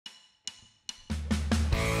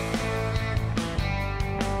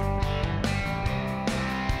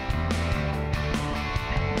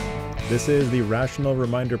This is the Rational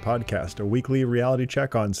Reminder Podcast, a weekly reality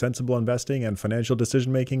check on sensible investing and financial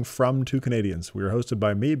decision-making from two Canadians. We are hosted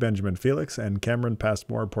by me, Benjamin Felix, and Cameron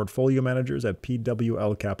Passmore, portfolio managers at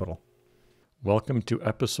PWL Capital. Welcome to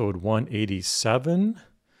episode 187,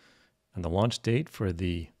 and the launch date for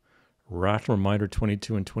the Rational Reminder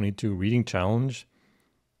 22 and 22 reading challenge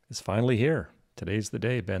is finally here. Today's the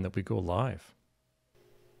day, Ben, that we go live.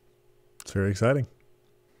 It's very exciting.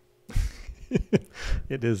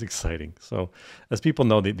 It is exciting. So as people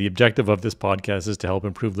know, the objective of this podcast is to help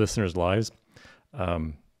improve listeners' lives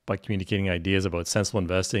by communicating ideas about sensible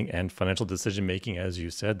investing and financial decision-making. As you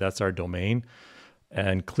said, that's our domain.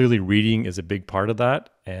 And clearly reading is a big part of that.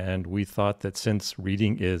 And we thought that since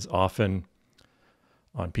reading is often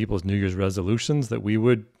on people's New Year's resolutions, that we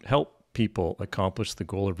would help people accomplish the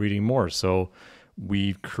goal of reading more. So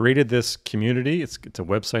we've created this community. It's a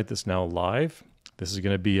website that's now live. This is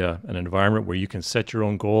going to be an environment where you can set your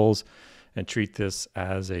own goals and treat this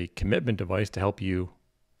as a commitment device to help you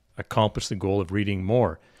accomplish the goal of reading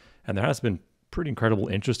more. And there has been pretty incredible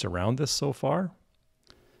interest around this so far.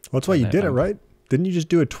 Well, that's why you did it, right? Didn't you just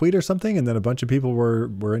do a tweet or something, and then a bunch of people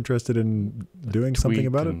were interested in doing something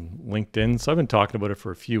about it? LinkedIn. So I've been talking about it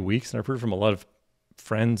for a few weeks, and I've heard from a lot of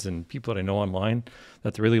friends and people that I know online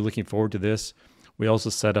that they're really looking forward to this. We also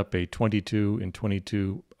set up a 22 and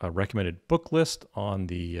 22 recommended book list on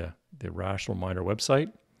the Rational Reminder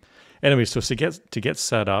website. Anyway, so to get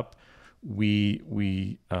set up,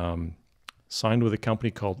 we signed with a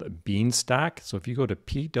company called Beanstack. So if you go to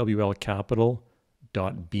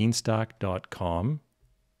pwlcapital.beanstack.com,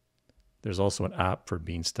 there's also an app for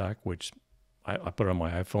Beanstack, which I put on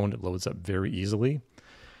my iPhone. It loads up very easily.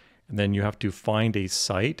 And then you have to find a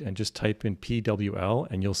site and just type in PWL,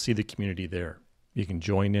 and you'll see the community there. You can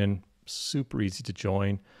join in, super easy to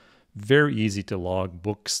join, very easy to log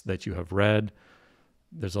books that you have read.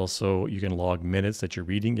 There's also, you can log minutes that you're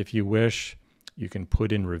reading if you wish. You can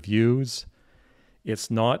put in reviews.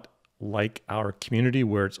 It's not like our community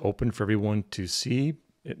where it's open for everyone to see.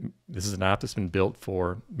 This is an app that's been built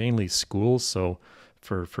for mainly schools. So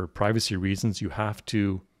for privacy reasons, you have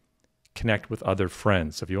to connect with other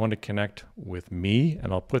friends. So if you want to connect with me,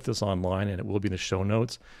 and I'll put this online and it will be in the show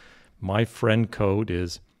notes, my friend code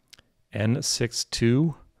is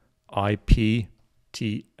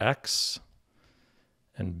N62IPTX.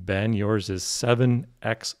 And Ben, yours is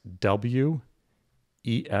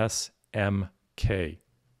 7XWESMK.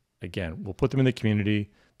 Again, we'll put them in the community.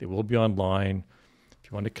 They will be online. If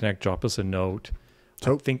you want to connect, drop us a note.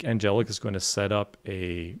 So I think Angelica is going to set up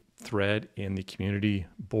a thread in the community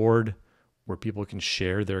board where people can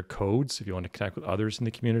share their codes if you want to connect with others in the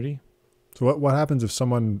community. So what happens if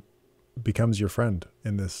someone becomes your friend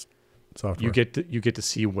in this software? You get to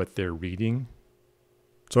see what they're reading.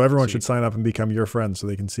 So everyone should sign up and become your friend so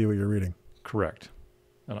they can see what you're reading. Correct.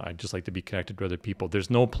 And I'd just like to be connected to other people. There's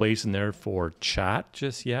no place in there for chat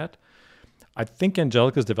just yet. I think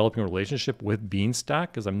Angelica's developing a relationship with Beanstack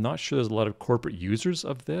because I'm not sure there's a lot of corporate users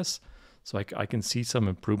of this. So I can see some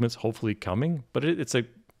improvements hopefully coming. But it's a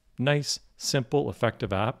nice, simple,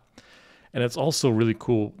 effective app. And it's also really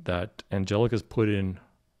cool that Angelica's put in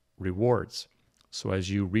rewards. So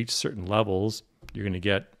as you reach certain levels, you're going to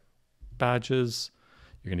get badges,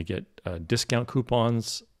 you're going to get discount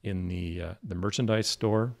coupons in the merchandise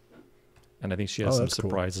store, and I think she has some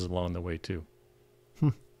surprises along the way too.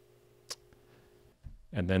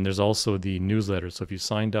 And then there's also the newsletter. So if you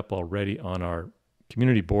signed up already on our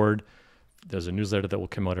community board, there's a newsletter that will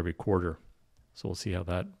come out every quarter. So we'll see how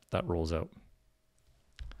that rolls out.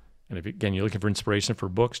 And if, again, you're looking for inspiration for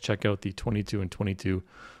books, check out the 22 and 22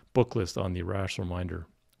 book list on the Rational Reminder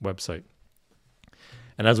website.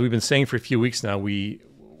 And as we've been saying for a few weeks now, we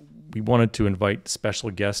wanted to invite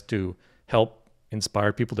special guests to help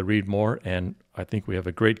inspire people to read more. And I think we have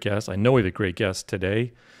a great guest. I know we have a great guest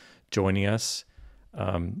today joining us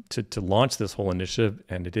to launch this whole initiative.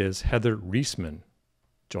 And it is Heather Reisman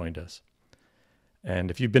joined us.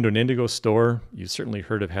 And if you've been to an Indigo store, you've certainly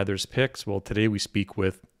heard of Heather's picks. Well, today we speak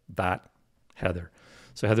with that Heather.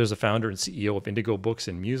 So Heather's the founder and CEO of Indigo Books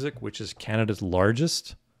and Music, which is Canada's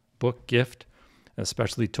largest book, gift, and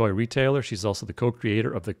specialty toy retailer. She's also the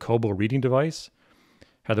co-creator of the Kobo reading device.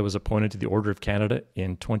 Heather was appointed to the Order of Canada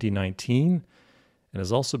in 2019 and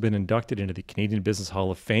has also been inducted into the Canadian Business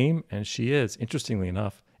Hall of Fame. And she is, interestingly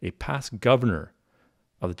enough, a past governor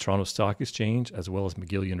of the Toronto Stock Exchange as well as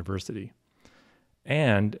McGill University.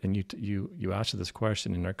 And you asked her this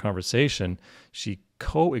question in our conversation, she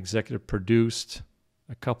co-executive produced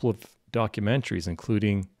a couple of documentaries,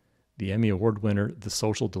 including the Emmy Award winner, The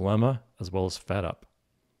Social Dilemma, as well as Fed Up.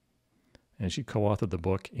 and she co-authored the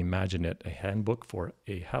book Imagine It, a handbook for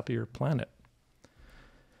a happier planet.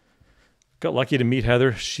 Got lucky to meet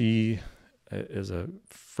Heather. She is a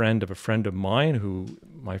friend of mine who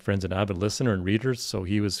my friend's an avid listener and reader, so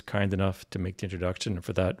he was kind enough to make the introduction, and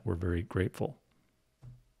for that we're very grateful.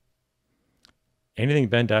 Anything,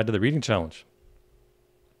 Ben, to add to the reading challenge?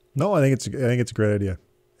 No, I think it's a great idea.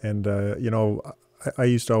 And I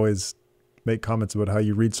used to always make comments about how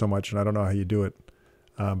you read so much, and I don't know how you do it.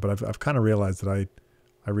 But I've kind of realized that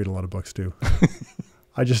I read a lot of books too.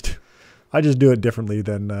 I just do it differently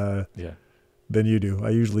than you do. I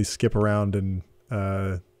usually skip around and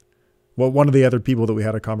one of the other people that we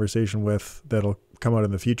had a conversation with that'll come out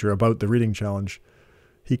in the future about the reading challenge,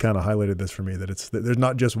 he kind of highlighted this for me, that there's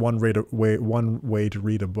not just one way to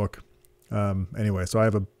read a book. Anyway, so I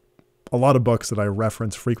have a lot of books that I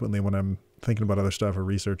reference frequently when I'm thinking about other stuff or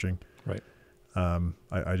researching. Right.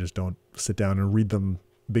 I just don't sit down and read them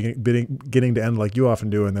beginning to end like you often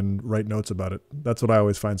do and then write notes about it. That's what I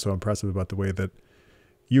always find so impressive about the way that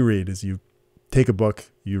you read, is you take a book,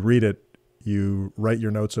 you read it, you write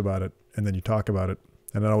your notes about it, and then you talk about it.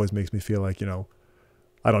 And that always makes me feel like,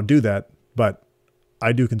 I don't do that, but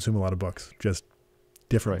I do consume a lot of books, just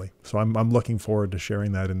differently. Right. So I'm looking forward to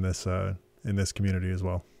sharing that in this community as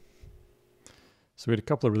well. So we had a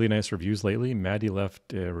couple of really nice reviews lately. Maddie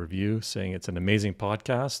left a review saying it's an amazing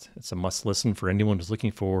podcast. It's a must listen for anyone who's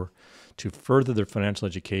looking to further their financial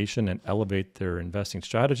education and elevate their investing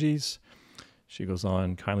strategies. She goes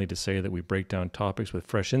on kindly to say that we break down topics with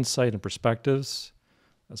fresh insight and perspectives,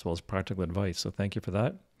 as well as practical advice. So thank you for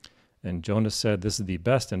that. And Jonas said, this is the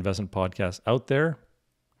best investment podcast out there.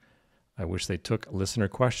 I wish they took listener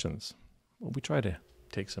questions. Well, we try to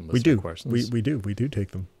take some listener questions. We do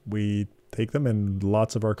take them. We take them, and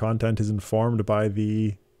lots of our content is informed by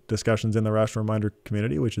the discussions in the Rational Reminder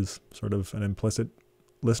community, which is sort of an implicit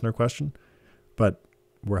listener question. But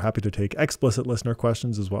we're happy to take explicit listener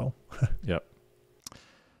questions as well. Yep.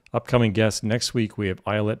 Upcoming guest next week, we have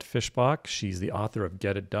Eilert Fischbach. She's the author of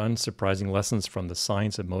Get It Done, Surprising Lessons from the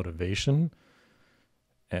Science of Motivation.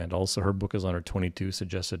 And also her book is on our 22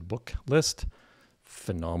 suggested book list.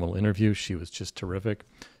 Phenomenal interview. She was just terrific.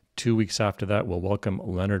 2 weeks after that, we'll welcome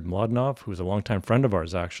Leonard Mlodinov, who's a longtime friend of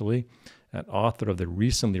ours, actually, and author of the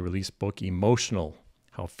recently released book, Emotional,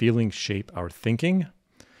 How Feelings Shape Our Thinking.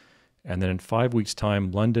 And then in 5 weeks'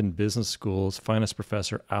 time, London Business School's finance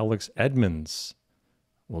professor, Alex Edmonds,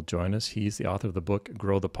 will join us. He's the author of the book,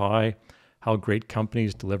 Grow the Pie, How Great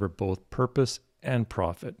Companies Deliver Both Purpose and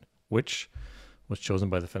Profit, which was chosen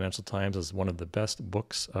by the Financial Times as one of the best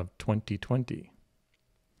books of 2020.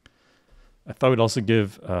 I thought we'd also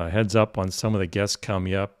give a heads up on some of the guests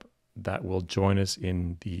coming up that will join us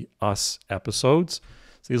in the Us episodes.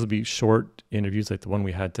 So these will be short interviews like the one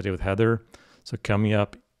we had today with Heather. So coming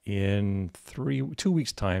up in 2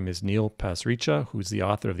 weeks' time is Neil Pasricha, who's the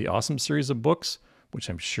author of the Awesome series of books, which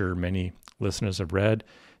I'm sure many listeners have read.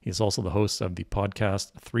 He's also the host of the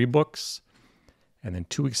podcast 3 Books. And then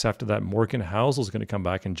 2 weeks after that, Morgan Housel is going to come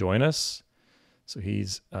back and join us. So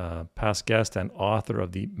he's a past guest and author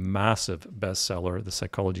of the massive bestseller, The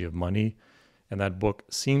Psychology of Money. And that book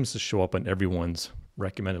seems to show up on everyone's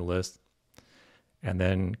recommended list. And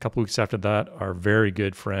then a couple weeks after that, our very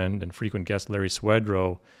good friend and frequent guest, Larry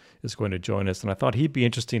Swedroe, is going to join us. And I thought he'd be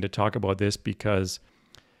interesting to talk about this because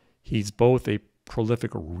he's both a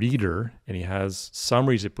prolific reader, and he has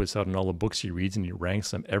summaries he puts out on all the books he reads, and he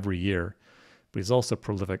ranks them every year. But he's also a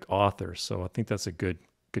prolific author. So I think that's a good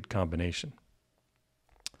combination.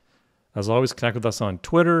 As always, connect with us on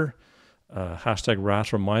Twitter, hashtag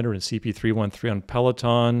Rash Reminder and CP313 on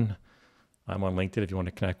Peloton. I'm on LinkedIn if you want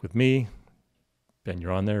to connect with me. Ben,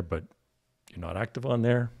 you're on there, but you're not active on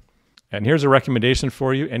there. And here's a recommendation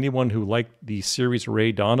for you. Anyone who liked the series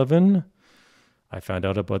Ray Donovan, I found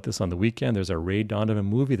out about this on the weekend. There's a Ray Donovan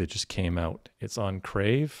movie that just came out. It's on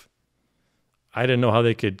Crave. I didn't know how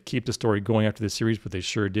they could keep the story going after this series, but they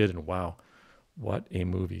sure did. And wow, what a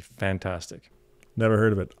movie. Fantastic. Never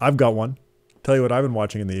heard of it. I've got one. Tell you what I've been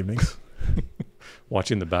watching in the evenings.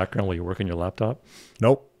 Watching the background while you work on your laptop?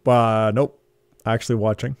 Nope. Nope. Actually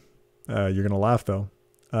watching. You're going to laugh, though.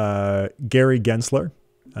 Gary Gensler,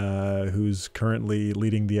 who's currently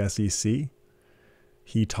leading the SEC.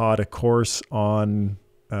 He taught a course on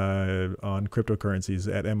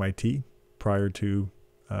cryptocurrencies at MIT prior to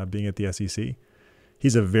being at the SEC.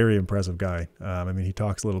 He's a very impressive guy. He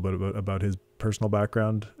talks a little bit about his personal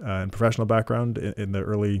background and professional background in the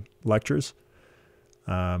early lectures,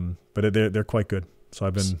 but they're quite good. So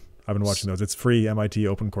I've been watching those. It's free, MIT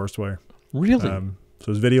open courseware. Really? So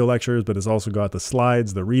it's video lectures, but it's also got the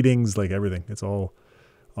slides, the readings, like everything. It's all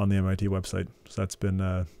on the MIT website. So that's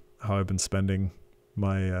been how I've been spending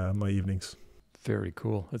my my evenings. Very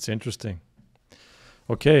cool. That's interesting.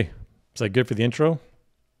 Okay. Is that good for the intro?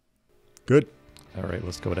 Good. All right,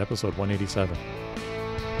 let's go to episode 187.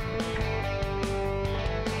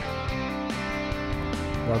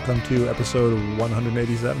 Welcome to episode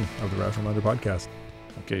 187 of the Rational Minder podcast.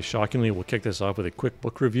 Okay, shockingly, we'll kick this off with a quick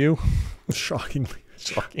book review. Shockingly.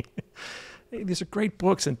 Shocking. Hey, these are great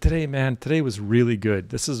books, and today was really good.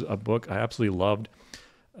 This is a book I absolutely loved.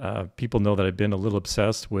 People know that I've been a little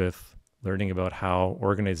obsessed with learning about how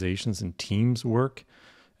organizations and teams work,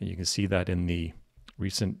 and you can see that in the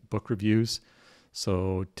recent book reviews.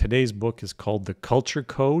 So today's book is called The Culture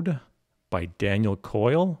Code by Daniel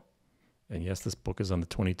Coyle. And yes, this book is on the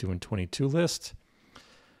 22 and 22 list.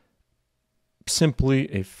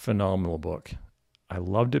 Simply a phenomenal book. I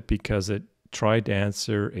loved it because it tried to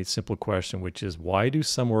answer a simple question, which is, why do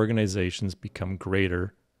some organizations become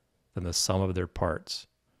greater than the sum of their parts?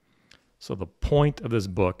 So the point of this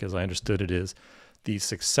book, as I understood it, is the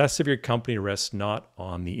success of your company rests not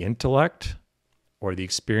on the intellect or the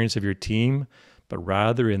experience of your team, but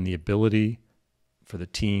rather in the ability for the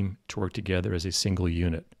team to work together as a single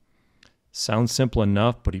unit. Sounds simple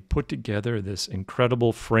enough, but he put together this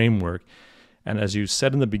incredible framework. And as you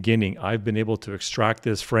said in the beginning, I've been able to extract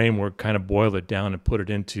this framework, kind of boil it down and put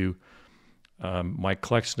it into my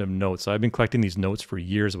collection of notes. I've been collecting these notes for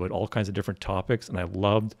years about all kinds of different topics, and I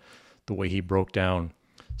loved the way he broke down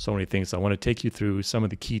so many things. I want to take you through some of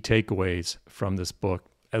the key takeaways from this book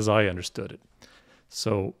as I understood it.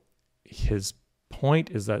 So his point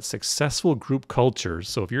is that successful group cultures,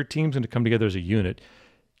 so if your team's going to come together as a unit,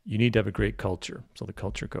 you need to have a great culture. So the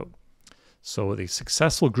culture code. So the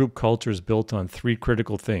successful group culture is built on three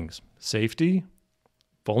critical things: safety,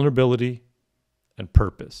 vulnerability, and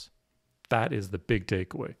purpose. That is the big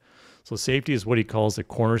takeaway. So safety is what he calls the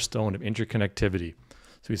cornerstone of interconnectivity.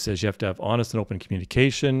 So he says you have to have honest and open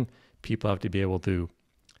communication. People have to be able to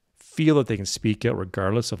feel that they can speak out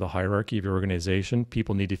regardless of the hierarchy of your organization.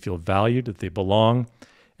 People need to feel valued, that they belong,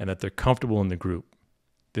 and that they're comfortable in the group.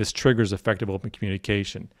 This triggers effective open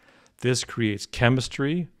communication. This creates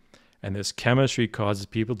chemistry, and this chemistry causes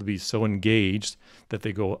people to be so engaged that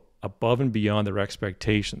they go above and beyond their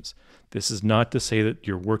expectations. This is not to say that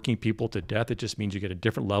you're working people to death. It just means you get a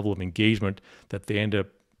different level of engagement, that they end up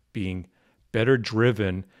being better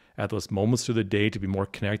driven at those moments through the day to be more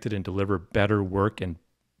connected and deliver better work and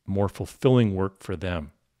more fulfilling work for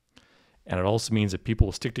them. And it also means that people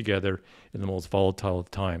will stick together in the most volatile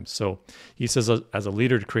of times. So he says, as a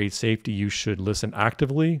leader, to create safety, you should listen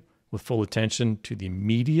actively with full attention to the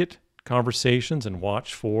immediate conversations and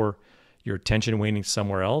watch for your attention waning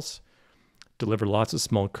somewhere else. Deliver lots of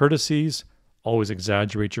small courtesies. Always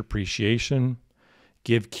exaggerate your appreciation.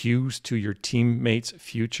 Give cues to your teammates'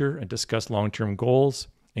 future and discuss long-term goals.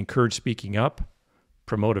 Encourage speaking up.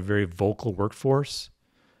 Promote a very vocal workforce.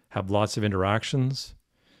 Have lots of interactions.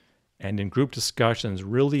 And in group discussions,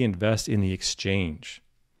 really invest in the exchange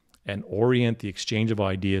and orient the exchange of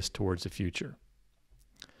ideas towards the future.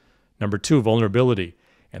 Number 2, vulnerability.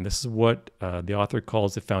 And this is what the author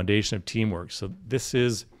calls the foundation of teamwork. So this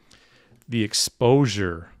is the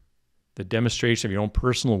exposure, the demonstration of your own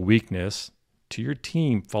personal weakness to your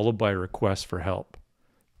team, followed by a request for help.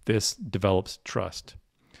 This develops trust.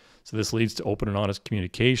 So this leads to open and honest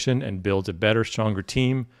communication and builds a better, stronger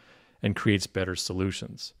team and creates better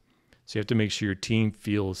solutions. So you have to make sure your team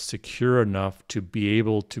feels secure enough to be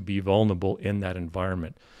able to be vulnerable in that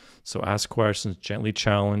environment. So ask questions, gently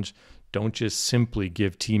challenge. Don't just simply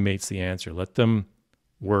give teammates the answer. Let them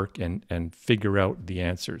work and figure out the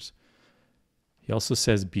answers. He also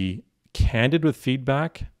says be candid with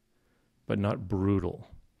feedback, but not brutal.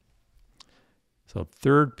 So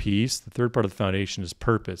third piece, the third part of the foundation is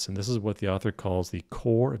purpose. And this is what the author calls the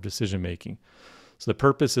core of decision making. So the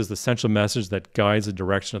purpose is the central message that guides the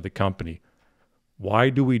direction of the company. Why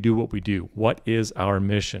do we do what we do? What is our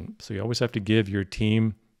mission? So you always have to give your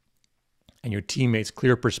team and your teammates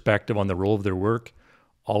clear perspective on the role of their work.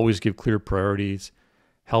 Always give clear priorities.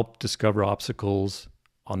 Help discover obstacles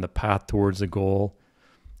on the path towards the goal.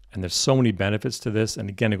 And there's so many benefits to this. And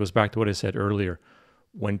again, it goes back to what I said earlier.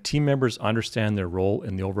 When team members understand their role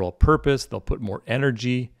in the overall purpose, they'll put more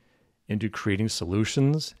energy into creating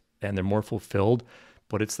solutions and they're more fulfilled.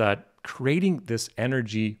 But it's that creating this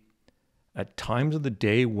energy at times of the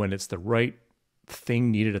day when it's the right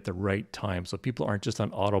thing needed at the right time. So people aren't just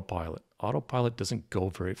on autopilot. Autopilot doesn't go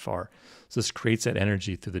very far. So this creates that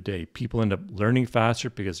energy through the day. People end up learning faster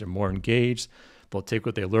because they're more engaged. They'll take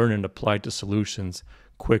what they learn and apply it to solutions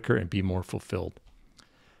quicker and be more fulfilled.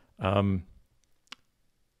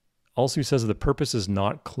 Also, he says if the purpose is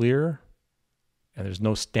not clear, and there's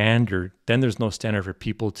no standard, then there's no standard for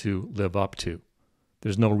people to live up to.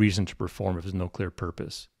 There's no reason to perform if there's no clear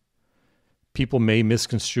purpose. People may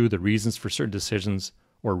misconstrue the reasons for certain decisions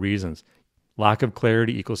or reasons. Lack of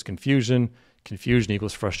clarity equals confusion. Confusion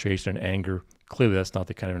equals frustration and anger. Clearly, that's not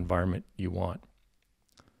the kind of environment you want.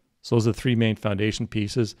 So those are the three main foundation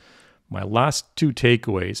pieces. My last two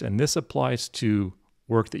takeaways, and this applies to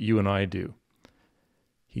work that you and I do.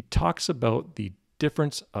 He talks about the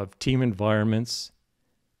difference of team environments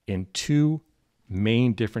in two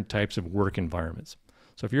main different types of work environments.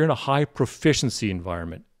 So if you're in a high proficiency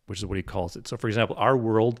environment, which is what he calls it. So for example, our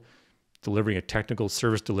world, delivering a technical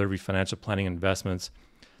service delivery, financial planning, investments,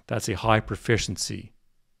 that's a high proficiency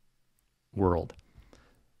world.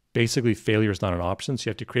 Basically, failure is not an option. So you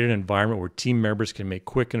have to create an environment where team members can make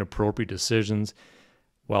quick and appropriate decisions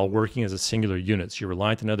while working as a singular unit. So you're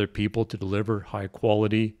reliant on other people to deliver high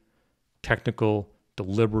quality, technical,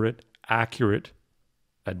 deliberate, accurate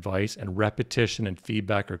advice, and repetition and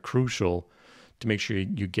feedback are crucial to make sure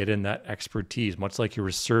you get in that expertise, much like you're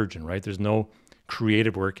a surgeon, right? There's no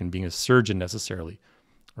creative work in being a surgeon necessarily,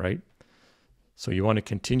 right? So you want to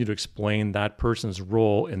continue to explain that person's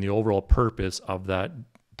role in the overall purpose of that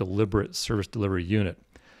deliberate service delivery unit.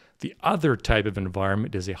 The other type of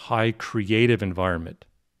environment is a high creative environment,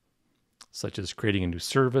 such as creating a new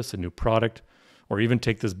service, a new product, or even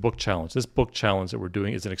take this book challenge. This book challenge that we're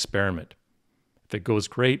doing is an experiment. If it goes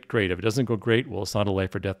great, great. If it doesn't go great, well, it's not a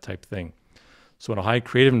life or death type thing. So in a high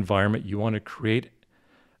creative environment, you want to create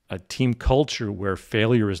a team culture where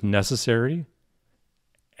failure is necessary,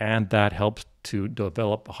 and that helps to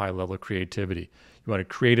develop a high level of creativity. You want to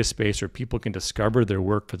create a space where people can discover their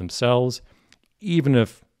work for themselves, even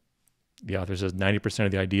if the author says 90%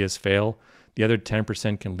 of the ideas fail, the other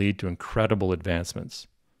 10% can lead to incredible advancements.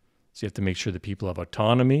 So you have to make sure that people have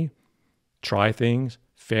autonomy, try things,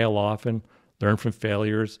 fail often, learn from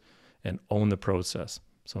failures, and own the process.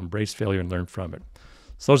 So embrace failure and learn from it.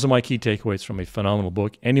 So those are my key takeaways from a phenomenal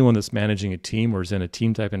book. Anyone that's managing a team or is in a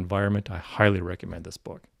team type environment, I highly recommend this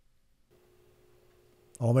book.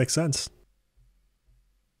 All makes sense.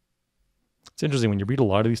 It's interesting when you read a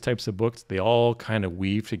lot of these types of books, they all kind of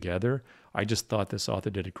weave together. I just thought this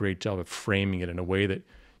author did a great job of framing it in a way that,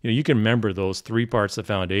 you can remember those three parts of the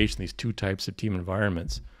foundation, these two types of team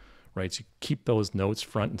environments, right? So you keep those notes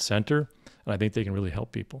front and center, and I think they can really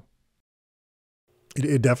help people.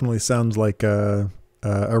 It definitely sounds like a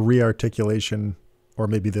re-articulation, or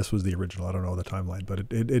maybe this was the original. I don't know the timeline, but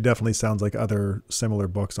it definitely sounds like other similar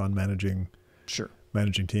books on managing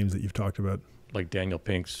teams that you've talked about. Like Daniel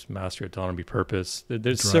Pink's Mastery, Autonomy, Purpose.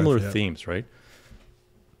 There's similar themes, right?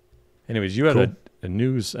 Anyways, you had a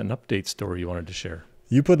news, an update story you wanted to share.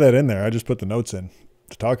 You put that in there. I just put the notes in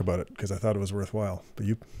to talk about it because I thought it was worthwhile. But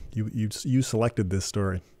you selected this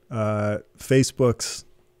story. Facebook's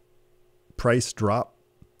price drop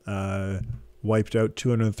wiped out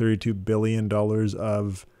 $232 billion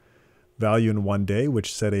of value in one day,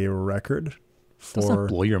 which set a record for... Doesn't that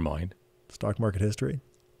blow your mind? Stock market history.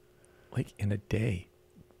 Like in a day.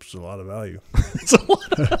 It's a lot of value. It's a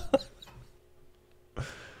lot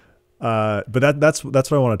of... But that's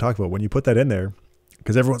what I want to talk about. When you put that in there,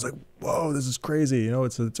 because everyone's like, whoa, this is crazy.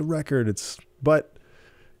 It's a record. But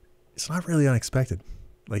it's not really unexpected.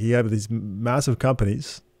 Like you have these massive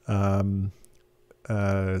companies,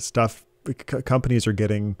 companies are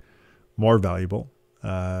getting more valuable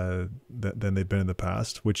than they've been in the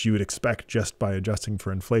past, which you would expect just by adjusting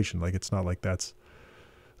for inflation. Like it's not like that's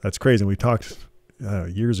crazy. And we talked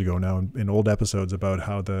years ago now in old episodes about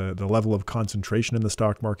how the level of concentration in the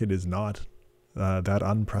stock market is not that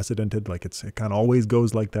unprecedented. Like it kind of always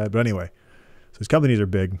goes like that. But anyway, so these companies are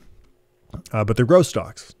big, but they're growth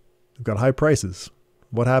stocks. They've got high prices.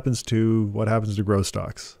 What happens to growth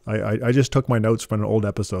stocks? I just took my notes from an old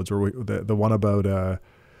episodes where the one about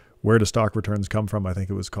where do stock returns come from, I think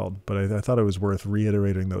it was called. But I thought it was worth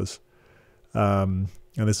reiterating those. And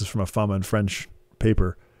this is from a Fama and French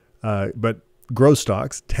paper. But growth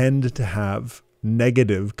stocks tend to have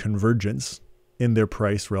negative convergence in their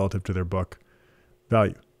price relative to their book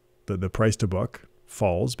value. The price to book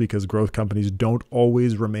falls because growth companies don't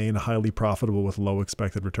always remain highly profitable with low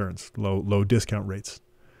expected returns, low discount rates.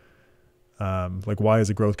 Like why is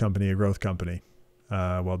a growth company a growth company?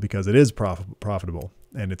 Well, because it is profitable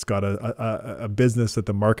and it's got a business that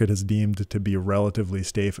the market has deemed to be relatively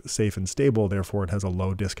safe and stable. Therefore, it has a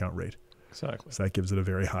low discount rate. Exactly. So that gives it a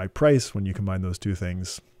very high price when you combine those two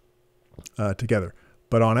things together.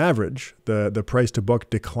 But on average, the price to book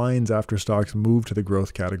declines after stocks move to the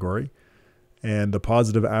growth category. And the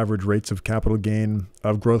positive average rates of capital gain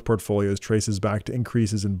of growth portfolios traces back to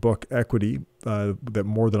increases in book equity that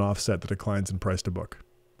more than offset the declines in price to book.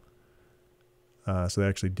 So they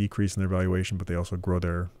actually decrease in their valuation, but they also grow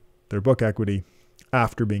their book equity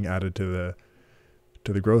after being added to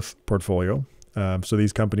the growth portfolio. So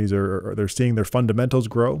these companies they're seeing their fundamentals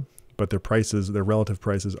grow, but their relative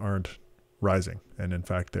prices aren't rising, and in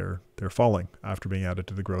fact they're falling after being added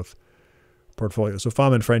to the growth portfolio. So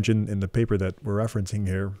Pham and French in the paper that we're referencing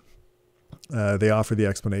here, they offer the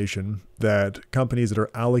explanation that companies that are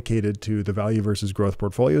allocated to the value versus growth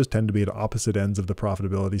portfolios tend to be at opposite ends of the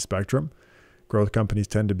profitability spectrum. Growth companies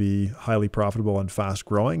tend to be highly profitable and fast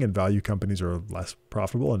growing, and value companies are less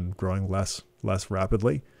profitable and growing less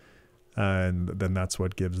rapidly. And then that's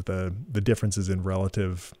what gives the differences in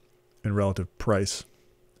relative price.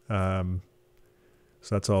 So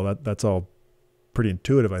that's all pretty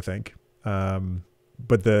intuitive, I think.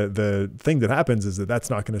 But the thing that happens is that that's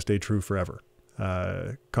not going to stay true forever.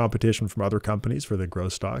 Competition from other companies for the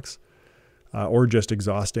growth stocks, or just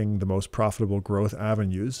exhausting the most profitable growth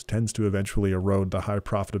avenues, tends to eventually erode the high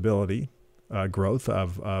profitability growth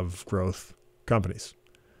of growth companies.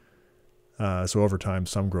 So over time,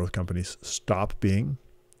 some growth companies stop being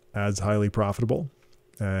as highly profitable,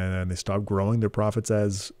 and they stop growing their profits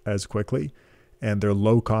as quickly, and their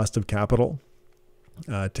low cost of capital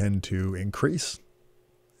tend to increase,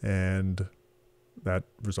 and that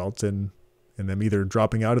results in them either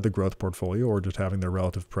dropping out of the growth portfolio or just having their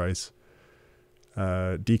relative price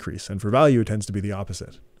decrease. And for value, it tends to be the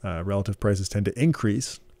opposite. Relative prices tend to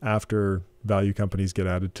increase after value companies get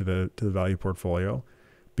added to the value portfolio,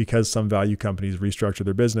 because some value companies restructure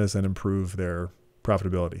their business and improve their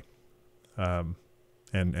profitability,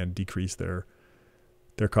 and decrease their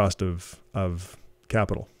cost of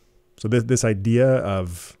capital. So this idea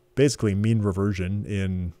of basically mean reversion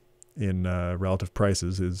in relative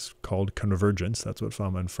prices is called convergence. That's what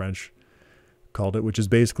Pham and French called it, which is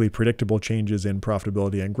basically predictable changes in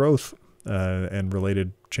profitability and growth, and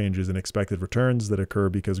related changes in expected returns that occur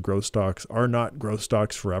because growth stocks are not growth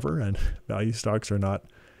stocks forever, and value stocks are not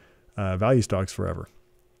value stocks forever.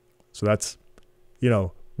 So that's,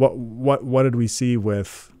 what did we see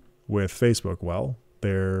with Facebook? Well,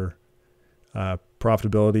 their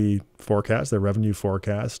profitability forecast, their revenue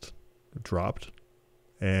forecast dropped,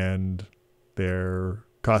 and their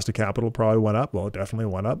cost of capital probably went up. Well, it definitely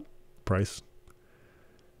went up. Price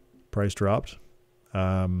dropped.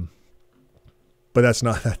 But that's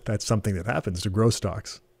something that happens to growth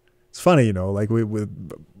stocks. It's funny, like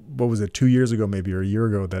what was it, 2 years ago, maybe, or a year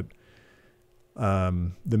ago, that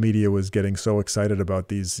the media was getting so excited about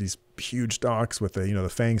these huge stocks with the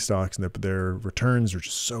FANG stocks, and their returns are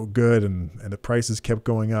just so good, and the prices kept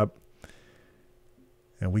going up.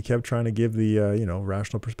 And we kept trying to give the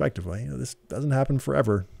rational perspective, like, this doesn't happen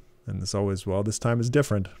forever, and it's always, well, this time is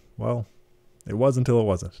different. Well, it was until it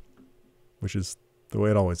wasn't, which is the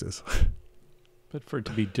way it always is. But for it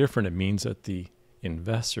to be different, it means that the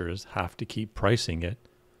investors have to keep pricing it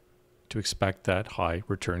to expect that high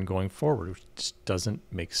return going forward, which just doesn't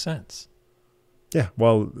make sense. Yeah,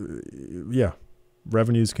 well, yeah,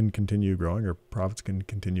 revenues can continue growing, or profits can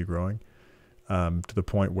continue growing, to the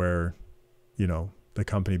point where, the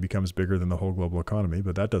company becomes bigger than the whole global economy,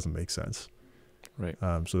 but that doesn't make sense. Right.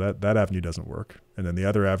 So that avenue doesn't work. And then the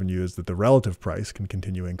other avenue is that the relative price can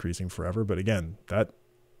continue increasing forever. But again, that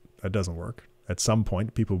doesn't work. At some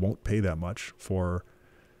point, people won't pay that much for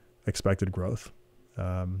expected growth.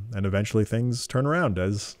 And eventually things turn around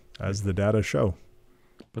as the data show.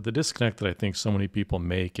 But the disconnect that I think so many people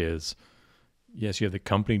make is, yes, you have the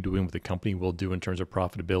company doing what the company will do in terms of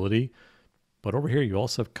profitability, but over here you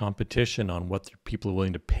also have competition on what people are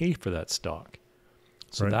willing to pay for that stock.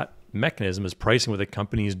 So right. That mechanism is pricing what the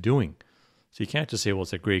company is doing. So you can't just say, well,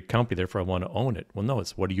 it's a great company, therefore I want to own it. Well, no,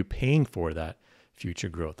 it's what are you paying for that future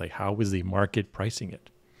growth? Like, how is the market pricing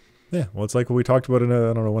it? Yeah, well, it's like what we talked about I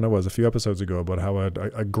don't know when it was, a few episodes ago, about how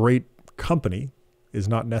a great company is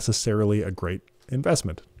not necessarily a great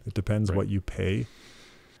investment. It depends right. what you pay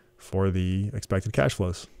for the expected cash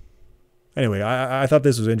flows. Anyway, I thought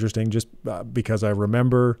this was interesting just because I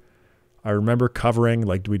remember covering,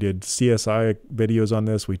 like, we did CSI videos on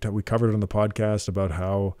this. We covered it on the podcast about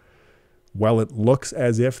how, well, it looks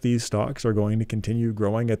as if these stocks are going to continue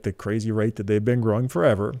growing at the crazy rate that they've been growing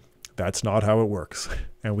forever. That's not how it works.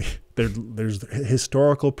 And there's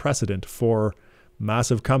historical precedent for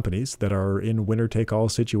massive companies that are in winner-take-all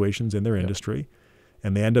situations in their industry,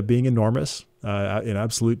 and they end up being enormous in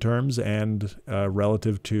absolute terms and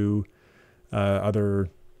relative to other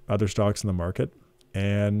stocks in the market.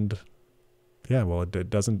 And Yeah, well, it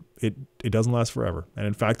doesn't last forever. And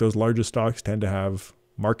in fact, those largest stocks tend to have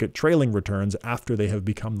market trailing returns after they have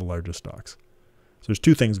become the largest stocks. So there's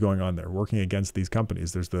two things going on there working against these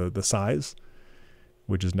companies. There's the size,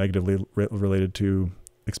 which is negatively related to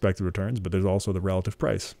expected returns, but there's also the relative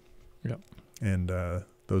price. Yeah. And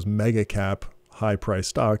those mega cap high price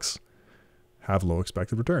stocks have low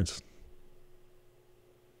expected returns.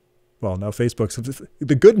 Well, now Facebook's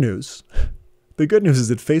the good news. The good news is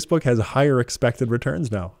that Facebook has higher expected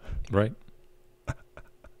returns now. Right.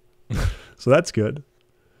 So that's good.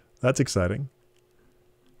 That's exciting.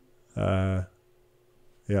 Yeah.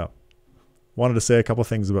 Wanted to say a couple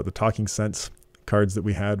things about the Talking Sense cards that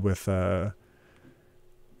we had with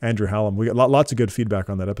Andrew Hallam. We got lots of good feedback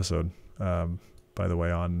on that episode, by the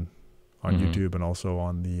way, on YouTube and also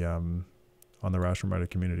on the Rational Writer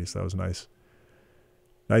community. So that was nice.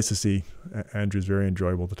 Nice to see. Andrew's very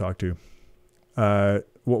enjoyable to talk to.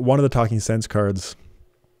 One of the Talking Sense cards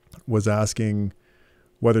was asking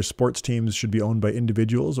whether sports teams should be owned by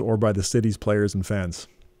individuals or by the city's players and fans.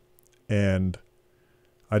 And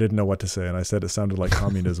I didn't know what to say. And I said it sounded like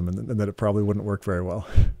communism and that it probably wouldn't work very well.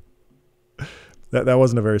 That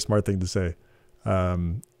wasn't a very smart thing to say.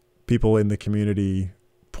 People in the community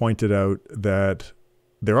pointed out that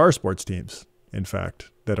there are sports teams, in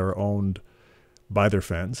fact, that are owned by their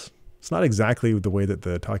fans. It's not exactly the way that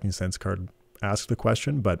the Talking Sense card asked the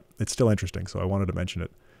question, but it's still interesting. So I wanted to mention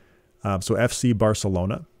it. So FC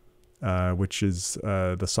Barcelona, which is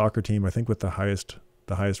the soccer team, I think, with the highest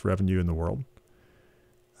revenue in the world,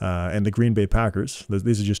 and the Green Bay Packers.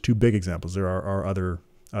 These are just two big examples. There are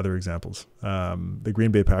other examples. The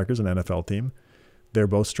Green Bay Packers, an NFL team, they're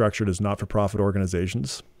both structured as not-for-profit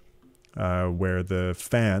organizations, where the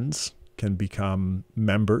fans can become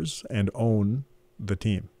members and own the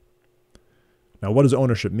team. Now, what does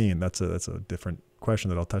ownership mean? That's a different question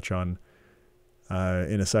that I'll touch on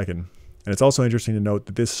in a second. And it's also interesting to note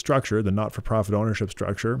that this structure, the not-for-profit ownership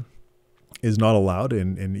structure, is not allowed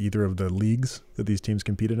in either of the leagues that these teams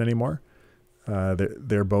compete in anymore.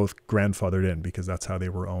 They're both grandfathered in because that's how they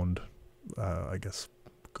were owned, I guess,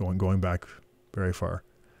 going back very far.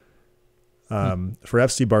 For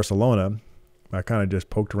FC Barcelona, I kind of just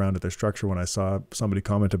poked around at their structure when I saw somebody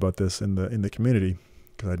comment about this in the community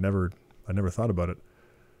because I never thought about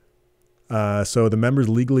it. So the members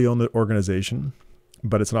legally own the organization,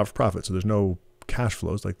 but it's not for profit. So there's no cash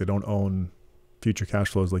flows. Like they don't own future cash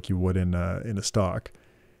flows like you would in a stock,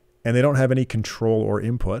 and they don't have any control or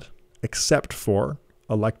input except for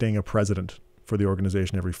electing a president for the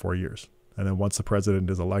organization every 4 years. And then once the president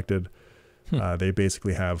is elected, they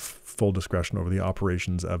basically have full discretion over the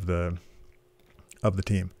operations of the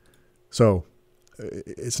team. So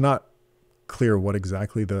it's not clear what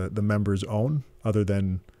exactly the members own, other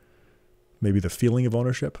than maybe the feeling of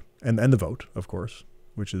ownership and the vote, of course,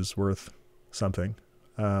 which is worth something.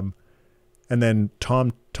 And then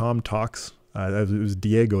Tom Talks. It was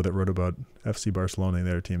Diego that wrote about FC Barcelona and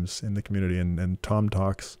their teams in the community, and Tom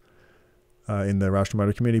Talks in the Rational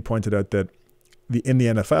Writer community pointed out that in the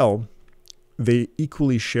NFL, they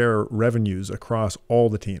equally share revenues across all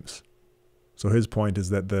the teams. So his point is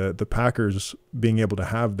that the Packers being able to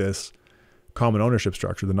have this common ownership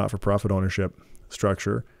structure, the not-for-profit ownership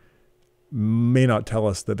structure, may not tell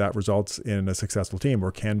us that results in a successful team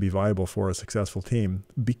or can be viable for a successful team,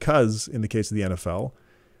 because in the case of the NFL,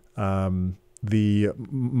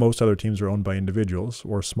 most other teams are owned by individuals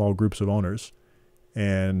or small groups of owners,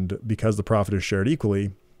 and because the profit is shared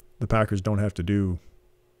equally, the Packers don't have to do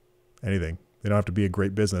anything. They don't have to be a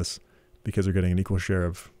great business because they're getting an equal share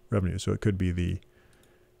of revenue. So it could be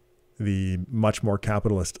the much more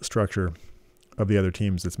capitalist structure of the other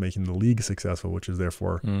teams that's making the league successful, which is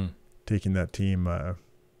therefore taking that team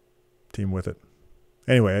with it.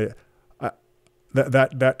 Anyway,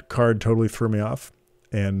 that card totally threw me off,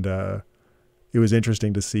 and it was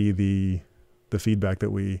interesting to see the feedback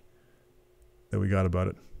that we got about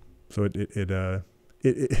it. So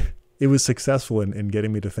it was successful in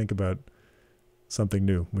getting me to think about something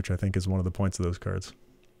new, which I think is one of the points of those cards.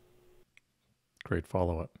 Great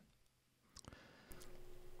follow-up.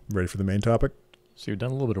 Ready for the main topic? So you've done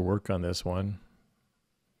a little bit of work on this one.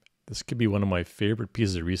 This could be one of my favorite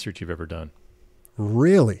pieces of research you've ever done.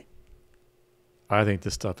 Really? I think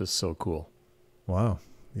this stuff is so cool. Wow.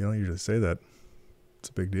 You don't usually say that. It's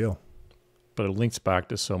a big deal. But it links back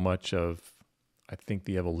to so much of, I think,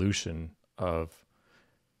 the evolution of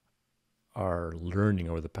our learning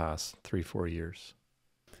over the past 3-4 years.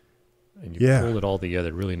 And you pulled it all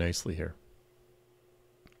together really nicely here.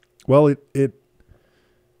 Well, it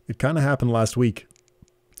kind of happened last week.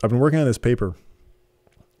 I've been working on this paper,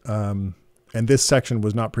 and this section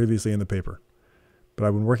was not previously in the paper. but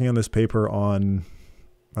I've been working on this paper on,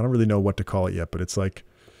 I don't really know what to call it yet, but it's like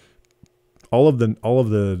all of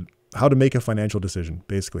the how to make a financial decision,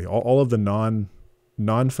 basically all of the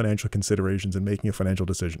non-financial considerations in making a financial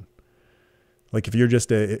decision. Like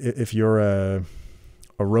if you're a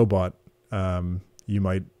robot, you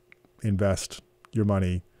might invest your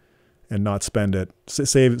money and not spend it,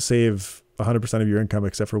 save 100% of your income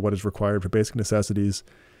except for what is required for basic necessities,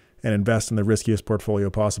 and invest in the riskiest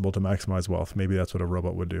portfolio possible to maximize wealth. Maybe that's what a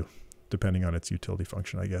robot would do, depending on its utility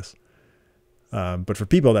function, I guess. But for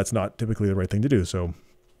people, that's not typically the right thing to do. So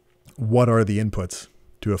what are the inputs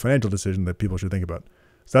to a financial decision that people should think about?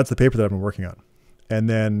 So that's the paper that I've been working on. And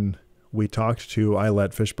then we talked to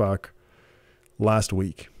Eilert Fischbach last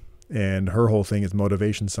week, and her whole thing is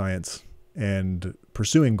motivation science and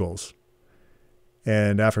pursuing goals.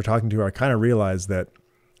 And after talking to her, I kind of realized that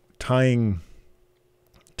tying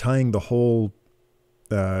the whole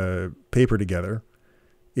paper together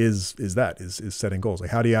is setting goals. Like,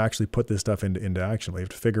 how do you actually put this stuff into action? We have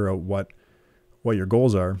to figure out what your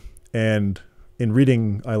goals are. And in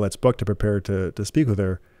reading Eilert's book to prepare to speak with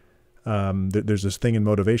her, there's this thing in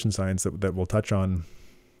motivation science that we'll touch on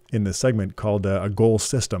in this segment called a goal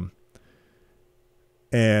system.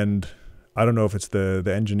 And I don't know if it's the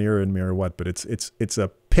engineer in me or what, but it's a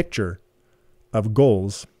picture of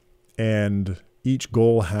goals, and each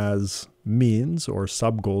goal has means or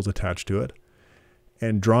sub goals attached to it.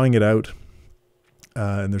 And drawing it out,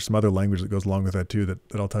 and there's some other language that goes along with that too that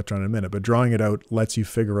I'll touch on in a minute, but drawing it out lets you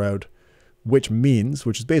figure out which means,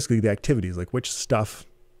 which is basically the activities, like which stuff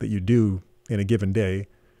that you do in a given day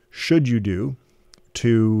should you do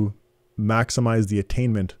to maximize the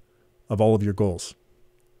attainment of all of your goals.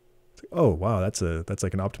 Oh, wow, that's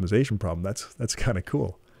like an optimization problem. That's kind of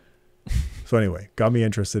cool. So anyway, got me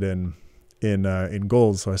interested in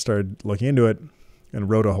goals. So I started looking into it and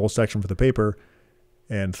wrote a whole section for the paper,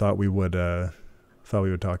 and thought we would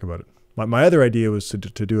talk about it. My other idea was to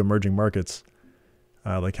do emerging markets,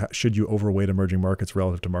 should you overweight emerging markets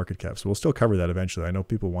relative to market cap? So we'll still cover that eventually. I know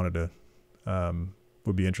people would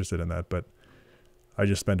be interested in that, but I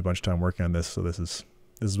just spent a bunch of time working on this, so this is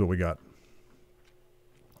what we got.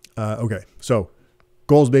 Okay, so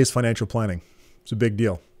goals-based financial planning. It's a big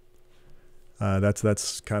deal.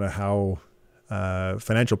 That's kind of how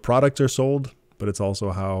financial products are sold, but it's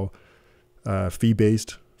also how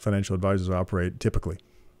fee-based financial advisors operate typically,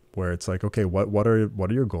 where it's like, okay, what are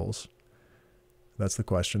your goals? That's the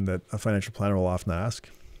question that a financial planner will often ask.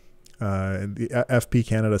 The FP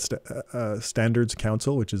Canada Standards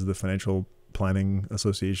Council, which is the financial planning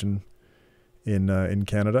association in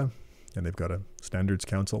Canada, and they've got a standards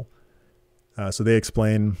council. So they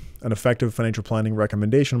explain an effective financial planning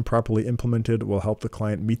recommendation properly implemented will help the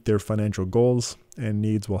client meet their financial goals and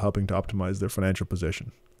needs while helping to optimize their financial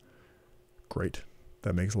position. Great.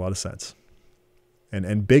 That makes a lot of sense.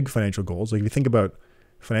 And big financial goals, like if you think about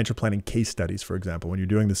financial planning case studies, for example, when you're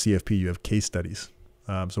doing the CFP, you have case studies.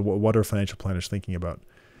 So what are financial planners thinking about?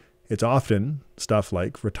 It's often stuff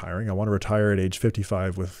like retiring. I want to retire at age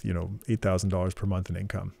 55 with, $8,000 per month in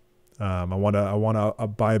income. I want to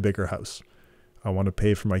buy a bigger house. I want to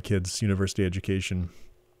pay for my kids' university education,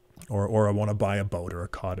 or I want to buy a boat or a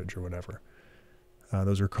cottage or whatever.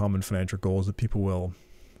 Those are common financial goals that people will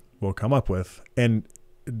come up with. And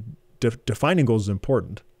defining goals is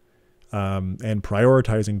important. And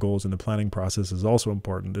prioritizing goals in the planning process is also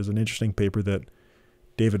important. There's an interesting paper that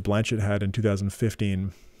David Blanchett had in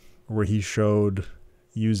 2015 where he showed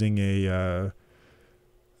using a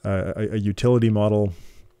utility model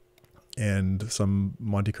and some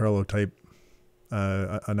Monte Carlo type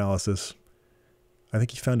analysis. I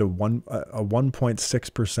think he found a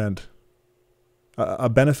 1.6%, a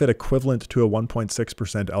benefit equivalent to a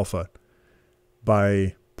 1.6% alpha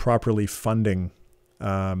by properly funding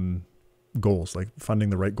goals, like funding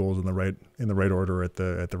the right goals in the right order at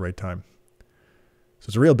the right time. So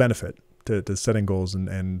it's a real benefit to setting goals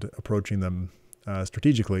and approaching them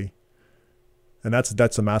strategically. And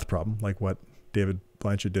that's a math problem, like what David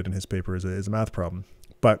Blanchett did in his paper is a math problem.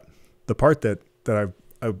 But the part that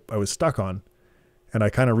I was stuck on, and I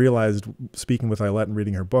kind of realized speaking with Eilert and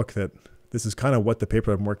reading her book that this is kind of what the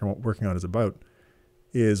paper I'm working on is about,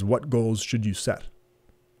 is what goals should you set?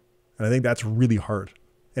 And I think that's really hard.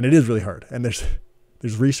 And it is really hard. And there's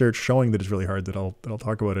research showing that it's really hard that I'll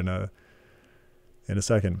talk about in a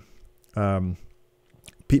second.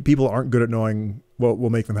 People aren't good at knowing what will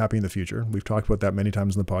make them happy in the future. We've talked about that many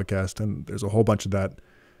times in the podcast, and there's a whole bunch of that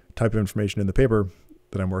type of information in the paper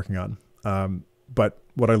that I'm working on. But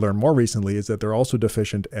what I learned more recently is that they're also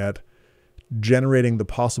deficient at generating the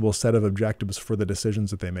possible set of objectives for the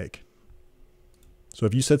decisions that they make. So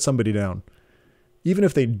if you set somebody down even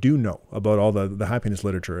if they do know about all the happiness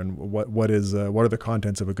literature and what are the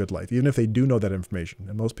contents of a good life, even if they do know that information,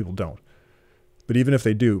 and most people don't, but even if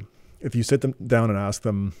they do, if you sit them down and ask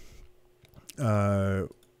them,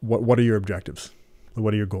 what are your objectives?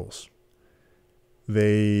 What are your goals?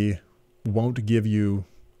 They won't give you,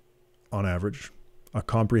 on average, a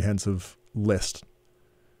comprehensive list.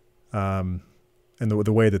 And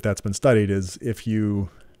the way that that's been studied is if you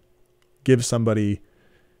ask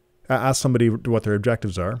somebody what their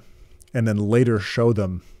objectives are, and then later show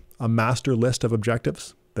them a master list of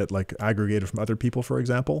objectives that like aggregated from other people, for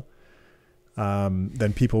example,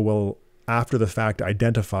 then people will, after the fact,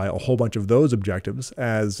 identify a whole bunch of those objectives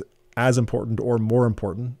as important or more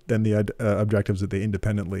important than the objectives that they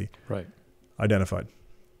independently identified.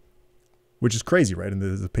 Which is crazy, right? And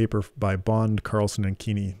there's a paper by Bond, Carlson, and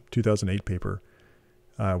Keeney, 2008 paper,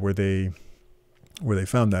 where they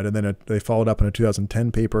found that. And then they followed up in a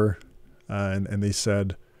 2010 paper, and they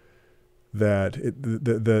said that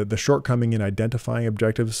the shortcoming in identifying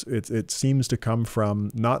objectives, it seems to come from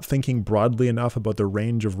not thinking broadly enough about the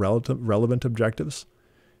range of relevant objectives,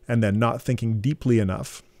 and then not thinking deeply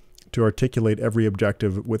enough to articulate every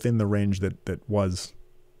objective within the range that was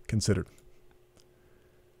considered.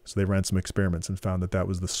 So they ran some experiments and found that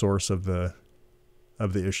was the source of the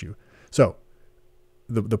issue. So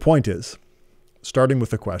the point is, starting with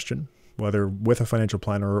the question, whether with a financial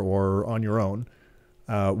planner or on your own,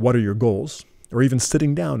 what are your goals? Or even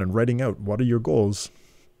sitting down and writing out what are your goals?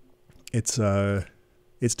 It's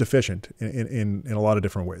deficient in a lot of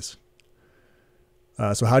different ways.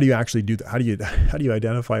 So how do you actually do that? How do you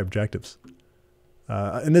identify objectives?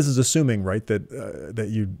 And this is assuming, right, that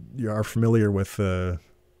you are familiar with the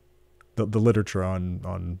literature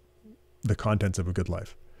on the contents of a good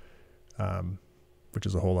life, which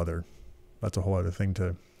is a whole other thing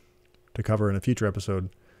to cover in a future episode,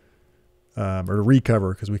 or to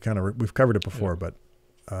recover, because we've covered it before, but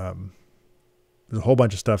there's a whole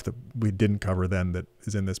bunch of stuff that we didn't cover then that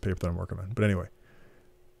is in this paper that I'm working on. But anyway,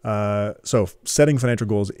 so setting financial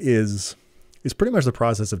goals is pretty much the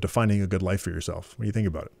process of defining a good life for yourself. When you think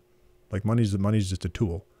about it, like money's just a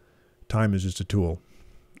tool, time is just a tool.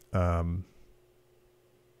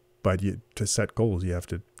 But to set goals, you have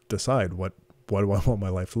to decide what do I want my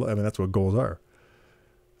life to look. I mean, that's what goals are.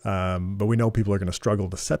 But we know people are going to struggle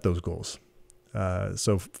to set those goals.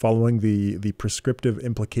 So following the prescriptive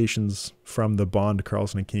implications from the Bond,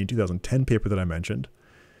 Carlson, and Keeney 2010 paper that I mentioned,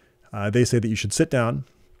 they say that you should sit down,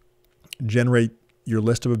 generate your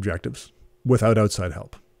list of objectives without outside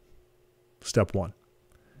help. Step one.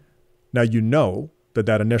 Now, you know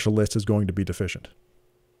that initial list is going to be deficient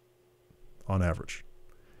on average.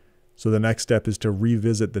 So the next step is to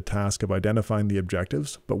revisit the task of identifying the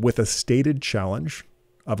objectives, but with a stated challenge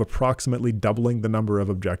of approximately doubling the number of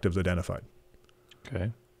objectives identified.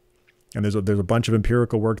 Okay. And there's a bunch of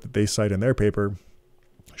empirical work that they cite in their paper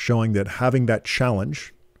showing that having that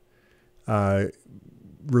challenge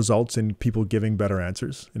results in people giving better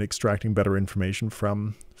answers and extracting better information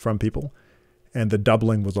from people. And the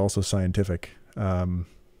doubling was also scientific,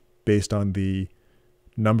 based on the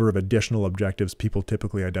number of additional objectives people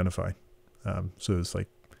typically identify. So it's like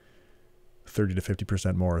 30 to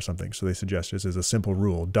 50% more or something. So they suggest this as a simple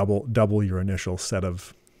rule: double your initial set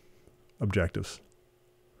of objectives.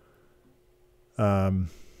 So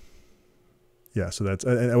that's,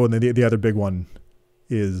 and the other big one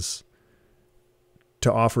is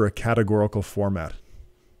to offer a categorical format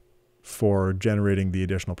for generating the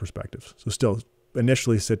additional perspectives. So still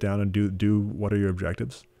initially sit down and do what are your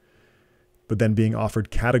objectives, but then being offered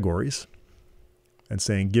categories and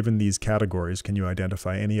saying, given these categories, can you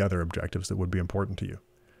identify any other objectives that would be important to you?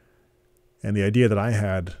 And the idea that I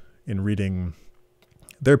had in reading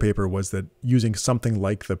their paper was that using something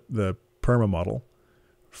like the PERMA model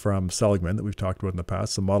from Seligman that we've talked about in the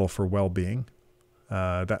past, the model for well-being,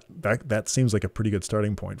 that seems like a pretty good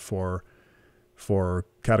starting point for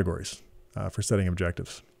categories, for setting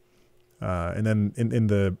objectives. And then in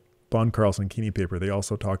the Bond, Carlson, Keeney paper, they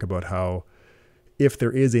also talk about how if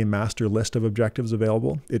there is a master list of objectives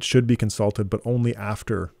available, it should be consulted, but only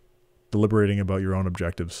after deliberating about your own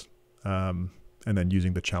objectives, and then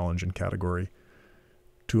using the challenge and category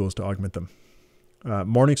tools to augment them.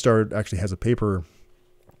 Morningstar actually has a paper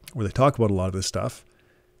where they talk about a lot of this stuff,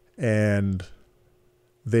 and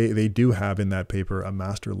they do have in that paper a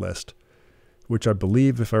master list, which I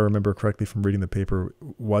believe, if I remember correctly from reading the paper,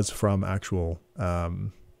 was from actual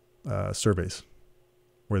surveys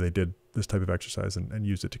where they did this type of exercise and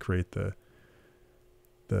used it to create the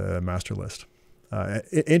master list.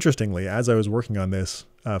 Interestingly, as I was working on this,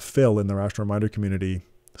 Phil in the Rational Reminder community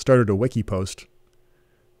started a wiki post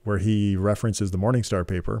where he references the Morningstar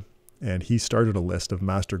paper, and he started a list of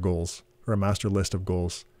master goals, or a master list of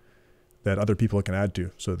goals that other people can add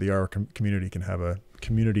to. So the R community can have a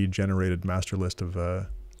community generated master list of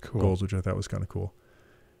goals, which I thought was kind of cool.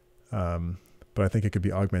 But I think it could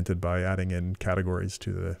be augmented by adding in categories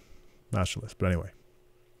to the master list. But anyway,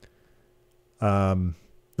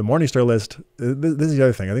 the Morningstar list, this is the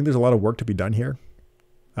other thing. I think there's a lot of work to be done here.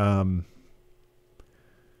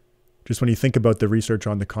 Just when you think about the research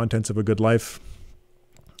on the contents of a good life,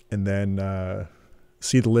 and then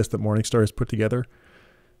see the list that Morningstar has put together.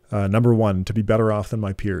 Number 1, to be better off than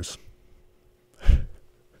my peers.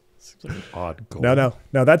 Seems like an odd goal.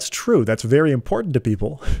 Now that's true. That's very important to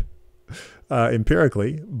people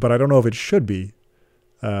empirically, but I don't know if it should be.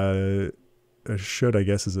 Should, I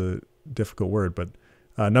guess, is a difficult word. But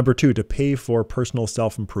number 2, to pay for personal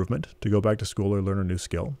self-improvement, to go back to school or learn a new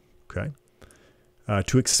skill. Okay.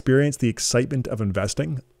 To experience the excitement of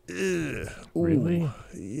investing. Really?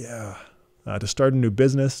 Yeah. To start a new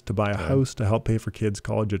business, to buy a house, to help pay for kids'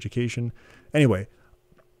 college education. Anyway,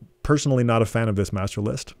 personally not a fan of this master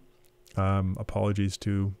list. Apologies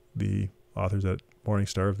to the authors at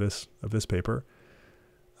Morningstar of this paper.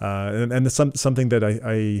 And it's something that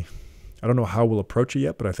I don't know how we'll approach it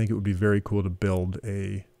yet, but I think it would be very cool to build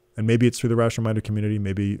and maybe it's through the Rational Minder community,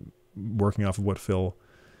 maybe working off of what Phil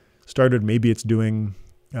started. Maybe it's doing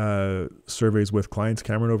surveys with clients,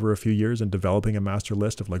 Cameron, over a few years and developing a master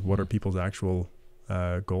list of like what are people's actual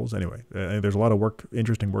goals. Anyway, there's a lot of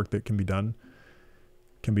interesting work that can be done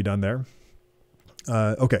there.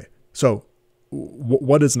 Okay, so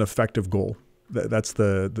what is an effective goal? That's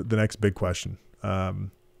the next big question.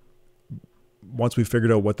 Once we've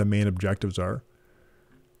figured out what the main objectives are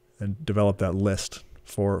and develop that list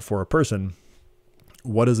for a person,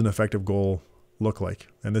 what does an effective goal look like?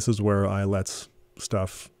 And this is where ILET's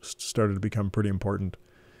stuff started to become pretty important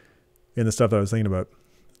in the stuff that I was thinking about.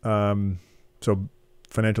 So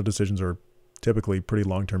financial decisions are typically pretty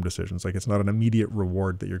long-term decisions. Like it's not an immediate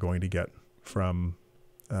reward that you're going to get from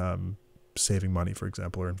saving money, for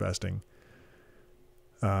example, or investing,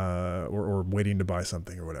 or waiting to buy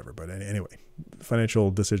something or whatever. But anyway,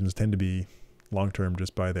 financial decisions tend to be long-term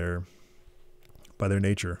just by their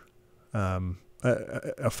nature.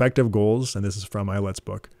 Effective goals, and this is from ILET's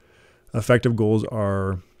book, effective goals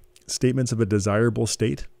are statements of a desirable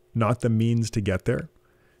state, not the means to get there,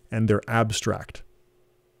 and they're abstract.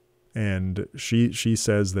 And she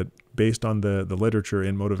says that based on the literature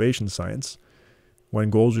in motivation science, when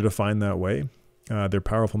goals are defined that way, they're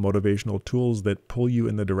powerful motivational tools that pull you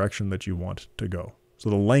in the direction that you want to go. So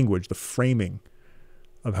the language, the framing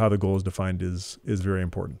of how the goal is defined is very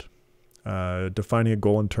important. Defining a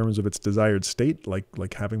goal in terms of its desired state,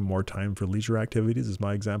 like having more time for leisure activities is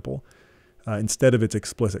my example, instead of its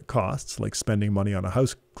explicit costs, like spending money on a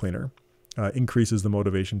house cleaner, increases the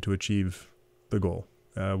motivation to achieve the goal.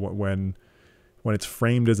 When it's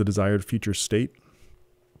framed as a desired future state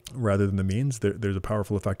rather than the means, there's a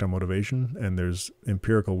powerful effect on motivation, and there's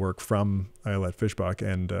empirical work from ILET Fishbach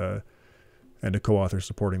and a co-author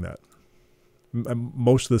supporting that.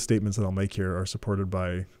 Most of the statements that I'll make here are supported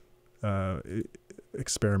by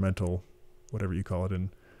experimental, whatever you call it in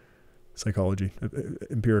psychology,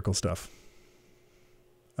 empirical stuff.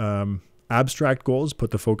 Abstract goals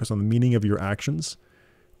put the focus on the meaning of your actions,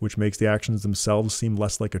 which makes the actions themselves seem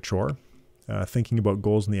less like a chore. Thinking about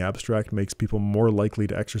goals in the abstract makes people more likely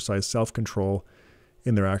to exercise self-control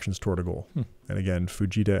in their actions toward a goal. And again,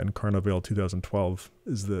 Fujita and Carnovale 2012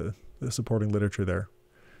 is the supporting literature there.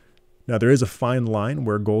 Now, there is a fine line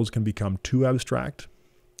where goals can become too abstract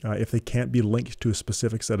if they can't be linked to a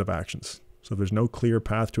specific set of actions. So if there's no clear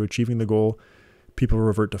path to achieving the goal, people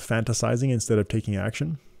revert to fantasizing instead of taking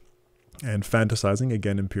action. And fantasizing,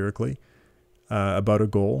 again empirically, about a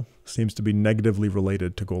goal seems to be negatively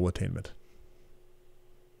related to goal attainment.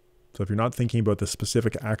 So if you're not thinking about the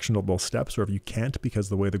specific actionable steps, or if you can't because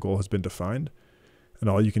the way the goal has been defined, and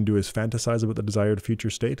all you can do is fantasize about the desired future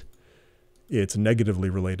state, it's negatively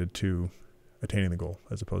related to attaining the goal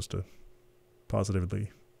as opposed to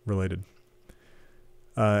positively related.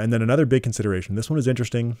 And then another big consideration, this one is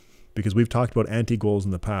interesting because we've talked about anti-goals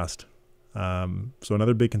in the past. So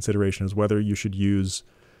another big consideration is whether you should use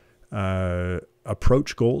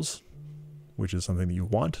approach goals, which is something that you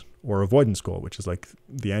want, or avoidance goal, which is like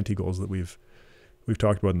the anti-goals that we've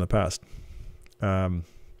talked about in the past. And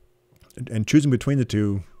choosing between the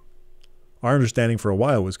two, our understanding for a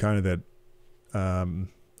while was kind of that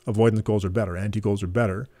avoidance goals are better, anti-goals are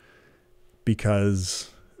better,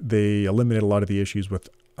 because they eliminate a lot of the issues with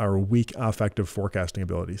our weak affective forecasting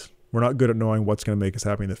abilities. We're not good at knowing what's going to make us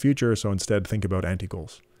happy in the future, so instead think about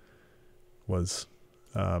anti-goals was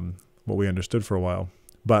what we understood for a while.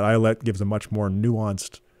 But Eilert gives a much more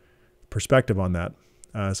nuanced perspective on that.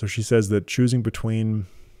 So she says that choosing between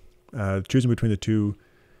the two,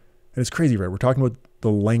 and it's crazy, right? We're talking about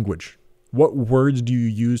the language. What words do you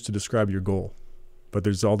use to describe your goal? But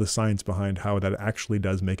there's all the science behind how that actually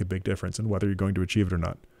does make a big difference and whether you're going to achieve it or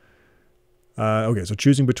not. Okay, so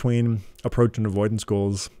choosing between approach and avoidance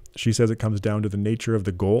goals, she says it comes down to the nature of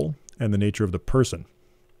the goal and the nature of the person.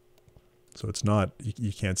 So it's not,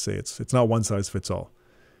 you can't say it's not one size fits all.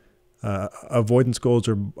 Avoidance goals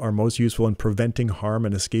are most useful in preventing harm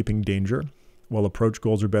and escaping danger, while approach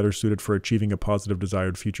goals are better suited for achieving a positive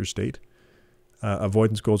desired future state.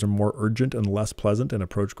 Avoidance goals are more urgent and less pleasant, and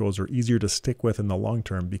approach goals are easier to stick with in the long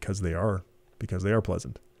term because they are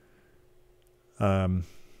pleasant.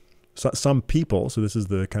 So some people, so this is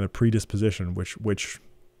the kind of predisposition, which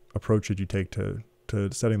approach should you take to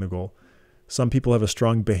setting the goal. Some people have a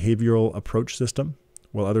strong behavioral approach system,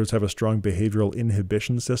 while others have a strong behavioral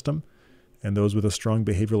inhibition system. And those with a strong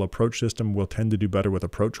behavioral approach system will tend to do better with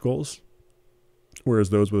approach goals, whereas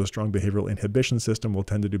those with a strong behavioral inhibition system will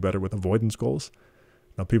tend to do better with avoidance goals.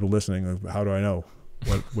 Now, people listening, how do I know?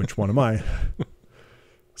 Which one am I?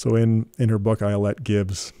 So in her book, Eilert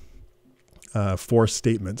gives 4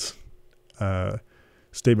 statements.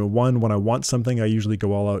 Statement 1, when I want something, I usually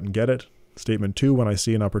go all out and get it. Statement 2, when I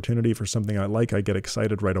see an opportunity for something I like, I get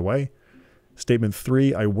excited right away. Statement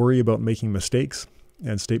 3, I worry about making mistakes.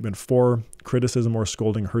 And statement 4, criticism or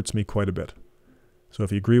scolding hurts me quite a bit. So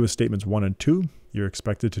if you agree with statements 1 and 2, you're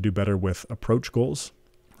expected to do better with approach goals.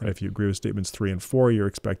 And if you agree with statements 3 and 4, you're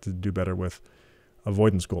expected to do better with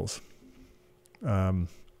avoidance goals. And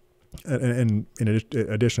in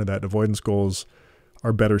addition to that, avoidance goals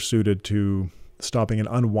are better suited to stopping an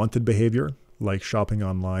unwanted behavior, like shopping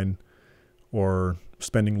online or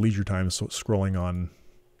spending leisure time scrolling on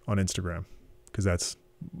Instagram, because that's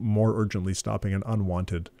more urgently stopping an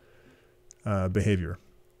unwanted behavior.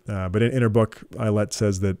 But in her book, Eilert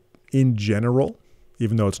says that in general,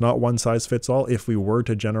 even though it's not one size fits all, if we were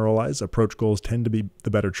to generalize, approach goals tend to be the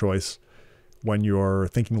better choice when you're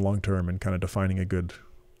thinking long term and kind of defining a good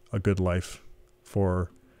life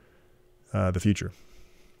for the future.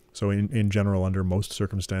 So in general, under most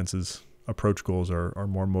circumstances, approach goals are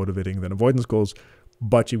more motivating than avoidance goals,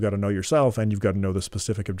 but you've got to know yourself and you've got to know the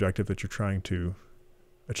specific objective that you're trying to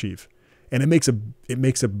achieve. And it makes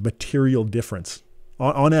a material difference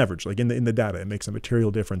on average, like in the data. It makes a material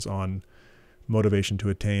difference on motivation to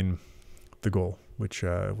attain the goal, which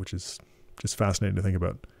is just fascinating to think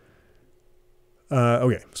about.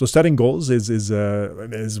 Okay, so setting goals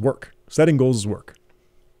is work. Setting goals is work,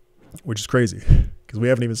 which is crazy because we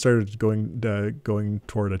haven't even started going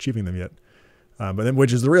toward achieving them yet. But then,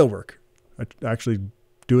 which is the real work, actually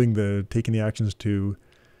taking the actions to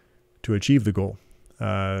achieve the goal.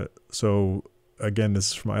 So again, this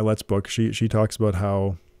is from Eilert's book. She talks about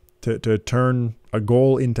how to turn a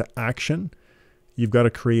goal into action, you've got to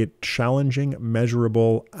create challenging,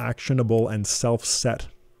 measurable, actionable, and self-set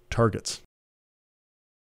targets.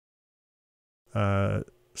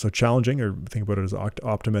 So challenging, or think about it as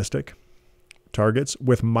optimistic targets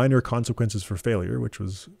with minor consequences for failure, which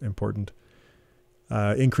was important,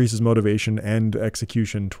 increases motivation and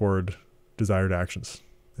execution toward desired actions.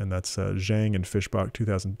 And that's Zhang and Fischbach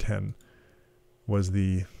 2010 was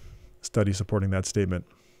the study supporting that statement.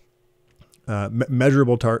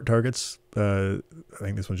 Measurable targets, I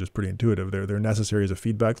think this one's just pretty intuitive. They're necessary as a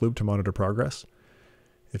feedback loop to monitor progress.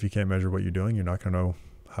 If you can't measure what you're doing, you're not going to know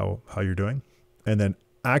how you're doing. And then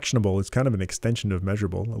actionable is kind of an extension of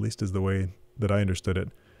measurable, at least is the way that I understood it.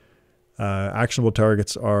 Actionable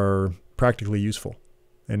targets are practically useful.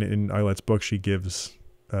 And in Eilert's book, she gives,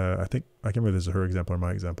 I can't remember if this is her example or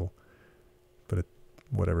my example, but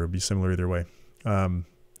whatever, it'd be similar either way.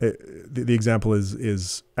 The example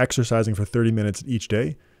is exercising for 30 minutes each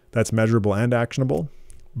day. That's measurable and actionable.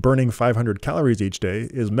 Burning 500 calories each day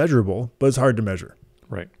is measurable, but it's hard to measure.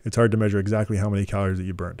 Right. It's hard to measure exactly how many calories that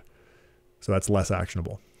you burned. So that's less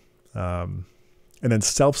actionable. And then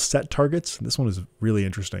self-set targets. This one is really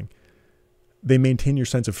interesting. They maintain your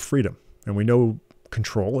sense of freedom. And we know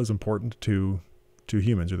control is important to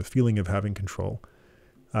humans, or the feeling of having control.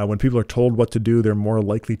 When people are told what to do, they're more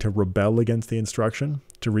likely to rebel against the instruction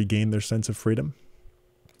to regain their sense of freedom.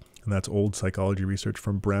 And that's old psychology research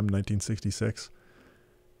from Brehm, 1966.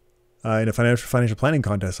 In a financial planning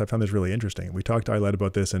contest, I found this really interesting. We talked to Eilert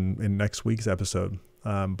about this in next week's episode.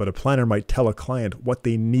 But a planner might tell a client what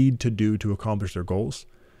they need to do to accomplish their goals.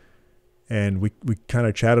 And we kind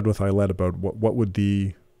of chatted with Eilert about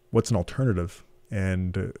what's an alternative.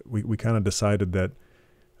 And we kind of decided that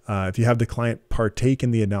If you have the client partake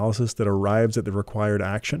in the analysis that arrives at the required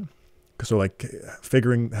action, so like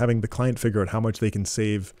having the client figure out how much they can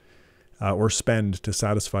save or spend to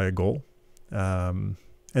satisfy a goal, and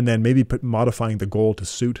then maybe modifying the goal to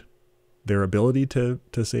suit their ability to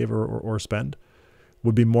save or spend,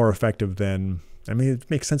 would be more effective than, I mean, it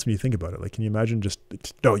makes sense when you think about it. Like, can you imagine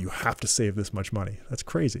no, you have to save this much money? That's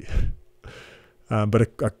crazy. But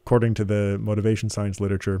according to the motivation science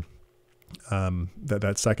literature,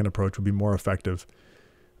 that second approach would be more effective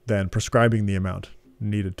than prescribing the amount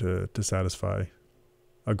needed to satisfy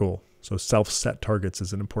a goal. So self-set targets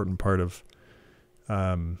is an important part of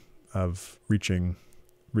reaching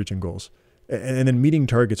goals. And then meeting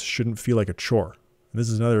targets shouldn't feel like a chore. And this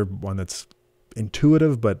is another one that's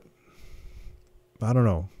intuitive, but I don't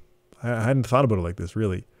know. I hadn't thought about it like this,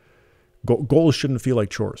 really. Goals shouldn't feel like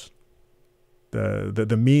chores.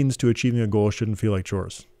 The means to achieving a goal shouldn't feel like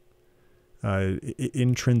chores.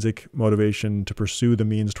 Intrinsic motivation to pursue the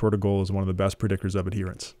means toward a goal is one of the best predictors of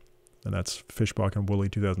adherence. And that's Fishbach and Woolley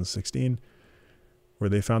 2016, where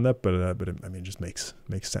they found that. But it, I mean, it just makes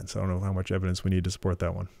sense. I don't know how much evidence we need to support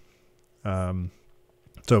that one.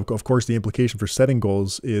 So of course, the implication for setting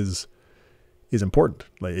goals is important.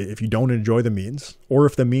 Like, if you don't enjoy the means, or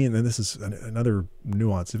if the mean, and this is another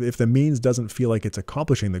nuance, if the means doesn't feel like it's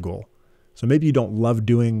accomplishing the goal. So maybe you don't love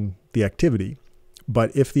doing the activity,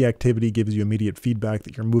 but if the activity gives you immediate feedback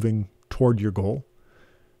that you're moving toward your goal,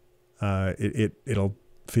 it'll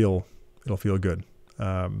feel good.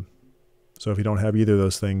 So if you don't have either of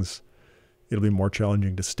those things, it'll be more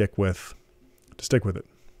challenging to stick with it.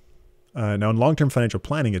 Now, in long-term financial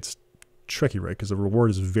planning, it's tricky, right? Because the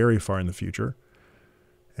reward is very far in the future,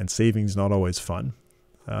 and savings not always fun.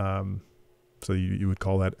 So you would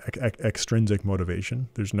call that extrinsic motivation.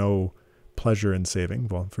 There's no pleasure in saving.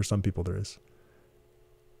 Well, for some people there is.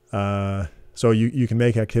 So you can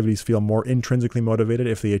make activities feel more intrinsically motivated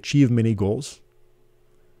if they achieve mini goals.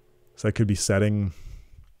 So that could be setting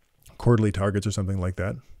quarterly targets or something like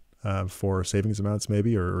that for savings amounts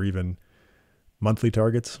maybe, or even monthly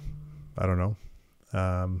targets. I don't know.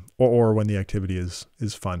 Or when the activity is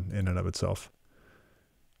fun in and of itself,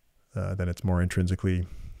 then it's more intrinsically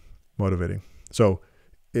motivating. So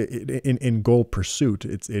in goal pursuit,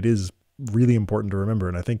 it is really important to remember.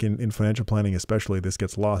 And I think in financial planning especially, this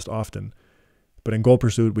gets lost often. But in goal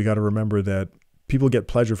pursuit, we got to remember that people get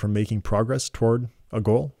pleasure from making progress toward a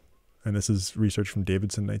goal. And this is research from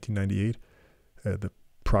Davidson, 1998. The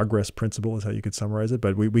progress principle is how you could summarize it.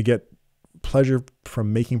 But we get pleasure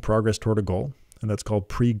from making progress toward a goal, and that's called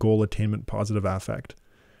pre-goal attainment positive affect.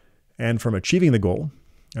 And from achieving the goal,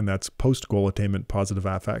 and that's post-goal attainment positive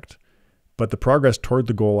affect. But the progress toward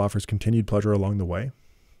the goal offers continued pleasure along the way,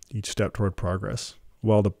 each step toward progress,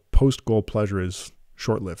 while the post-goal pleasure is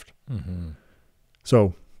short-lived. Mm-hmm.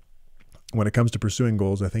 So when it comes to pursuing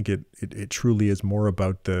goals, I think it truly is more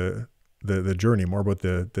about the journey, more about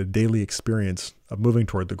the daily experience of moving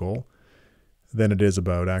toward the goal than it is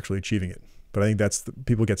about actually achieving it. But I think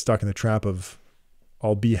people get stuck in the trap of,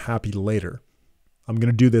 I'll be happy later. I'm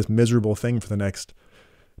going to do this miserable thing for the next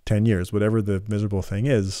 10 years, whatever the miserable thing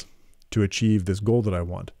is, to achieve this goal that I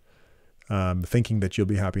want. Thinking that you'll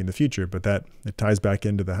be happy in the future, but that it ties back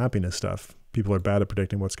into the happiness stuff. People are bad at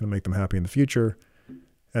predicting what's going to make them happy in the future.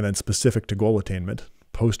 And then specific to goal attainment,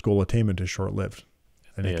 post-goal attainment is short-lived.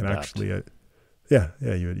 And you can actually,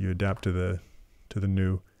 you adapt to the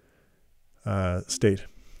new state.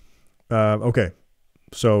 Okay,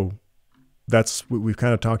 so we've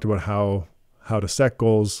kind of talked about how to set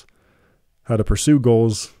goals, how to pursue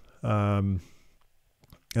goals, and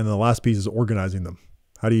then the last piece is organizing them.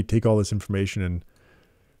 How do you take all this information and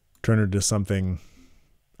turn it into something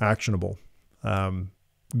actionable?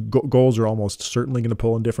 Goals are almost certainly going to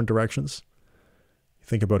pull in different directions. You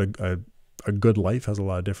think about a good life has a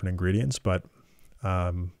lot of different ingredients, but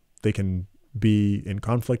they can be in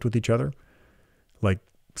conflict with each other, like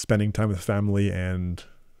spending time with family and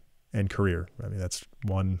career. I mean, that's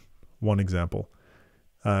one example.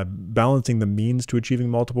 Balancing the means to achieving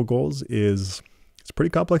multiple goals it's a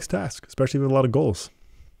pretty complex task, especially with a lot of goals.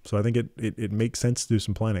 So I think it makes sense to do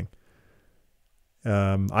some planning.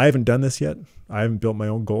 I haven't done this yet. I haven't built my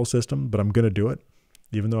own goal system, but I'm going to do it.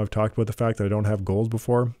 Even though I've talked about the fact that I don't have goals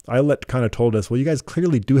before, kind of told us, well, you guys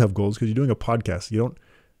clearly do have goals because you're doing a podcast. You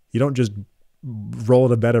don't just roll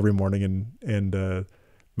out of bed every morning and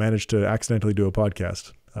manage to accidentally do a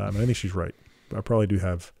podcast. I think she's right. I probably do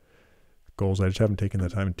have goals. I just haven't taken the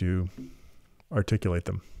time to articulate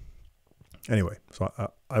them. Anyway, so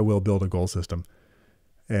I will build a goal system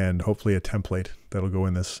and hopefully a template that'll go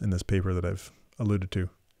in this paper that I've alluded to.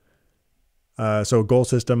 So goal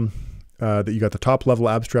system, that you got the top level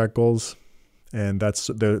abstract goals, and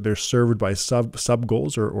they're served by sub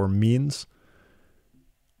goals or means.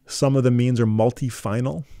 Some of the means are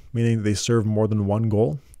multi-final, meaning they serve more than one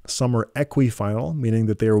goal. Some are equifinal, meaning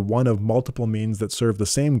that they are one of multiple means that serve the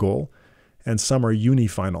same goal. And some are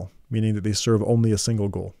unifinal, meaning that they serve only a single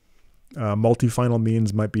goal. Multi-final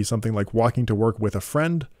means might be something like walking to work with a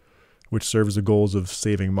friend, which serves the goals of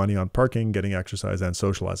saving money on parking, getting exercise, and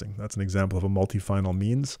socializing. That's an example of a multi-final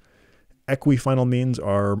means. Equifinal means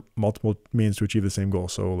are multiple means to achieve the same goal.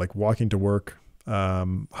 So like walking to work,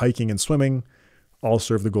 hiking, and swimming all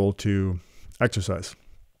serve the goal to exercise.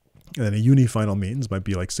 And then a unifinal means might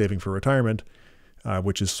be like saving for retirement,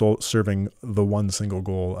 which is serving the one single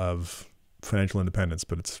goal of financial independence,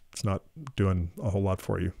 but it's not doing a whole lot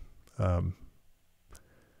for you.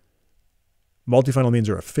 Multifinal means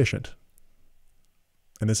are efficient.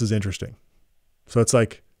 And this is interesting. So it's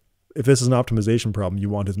like, if this is an optimization problem, you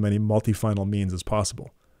want as many multifinal means as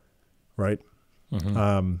possible, right? Mm-hmm.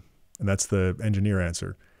 And that's the engineer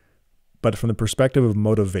answer. But from the perspective of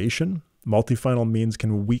motivation, multifinal means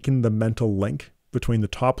can weaken the mental link between the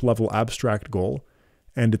top level abstract goal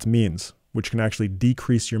and its means, which can actually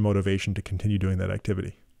decrease your motivation to continue doing that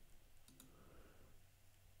activity.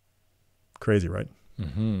 Crazy, right?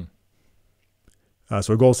 Mm-hmm.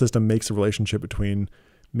 So a goal system makes the relationship between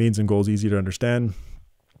means and goals easier to understand.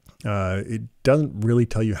 It doesn't really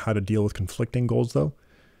tell you how to deal with conflicting goals, though.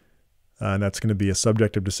 And that's going to be a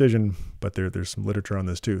subjective decision, but there's some literature on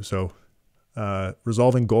this too. So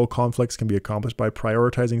resolving goal conflicts can be accomplished by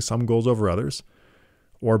prioritizing some goals over others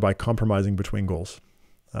or by compromising between goals.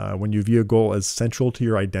 When you view a goal as central to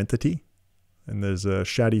your identity, and there's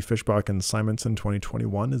Shaddy, Fishbach, and Simonson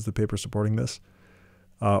 2021 is the paper supporting this,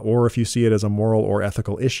 or if you see it as a moral or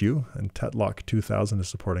ethical issue, and Tetlock 2000 is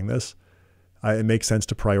supporting this, it makes sense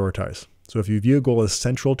to prioritize. So if you view a goal as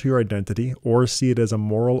central to your identity or see it as a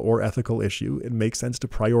moral or ethical issue, it makes sense to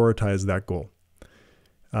prioritize that goal.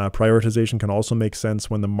 Prioritization can also make sense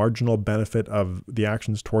when the marginal benefit of the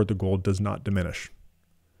actions toward the goal does not diminish.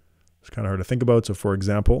 It's kind of hard to think about. So for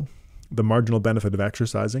example, the marginal benefit of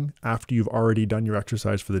exercising after you've already done your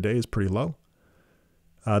exercise for the day is pretty low.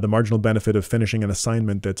 The marginal benefit of finishing an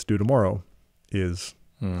assignment that's due tomorrow is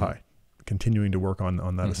high, continuing to work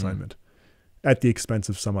on that assignment at the expense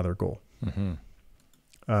of some other goal. Mm-hmm.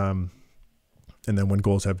 And then when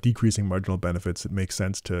goals have decreasing marginal benefits, it makes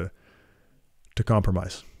sense to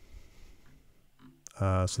compromise.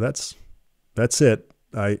 So that's it.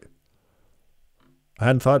 I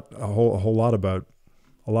hadn't thought a whole lot about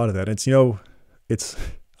a lot of that. It's,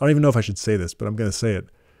 I don't even know if I should say this, but I'm going to say it.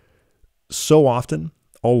 So often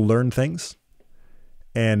I'll learn things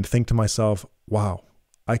and think to myself, wow,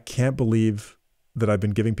 I can't believe that I've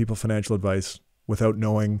been giving people financial advice without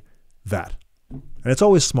knowing that. And it's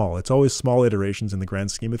always small. It's always small iterations in the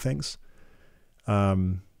grand scheme of things.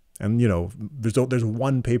 And there's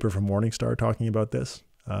one paper from Morningstar talking about this.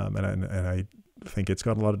 And I think it's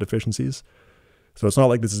got a lot of deficiencies. So it's not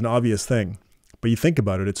like this is an obvious thing, but you think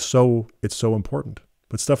about it, it's so important.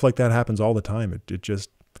 But stuff like that happens all the time.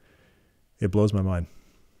 It blows my mind.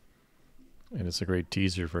 And it's a great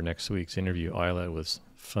teaser for next week's interview. Isla was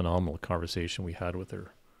phenomenal conversation we had with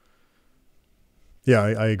her. Yeah,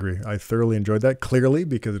 I agree. I thoroughly enjoyed that, clearly,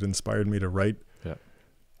 because it inspired me to write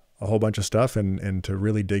a whole bunch of stuff and to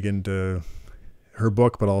really dig into her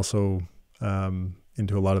book, but also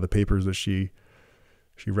into a lot of the papers that she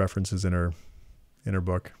references in her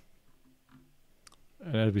book.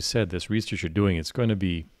 And as we said, this research you're doing, it's going to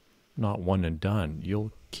be not one and done.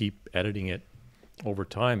 You'll keep editing it over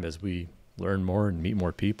time as we learn more and meet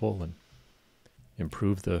more people and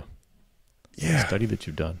improve the study that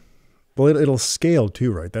you've done. Well, it'll scale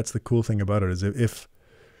too, right? That's the cool thing about it, is if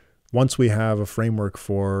once we have a framework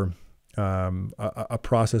for a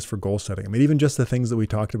process for goal setting, I mean, even just the things that we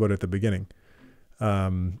talked about at the beginning,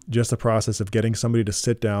 just the process of getting somebody to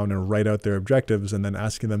sit down and write out their objectives and then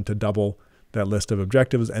asking them to double that list of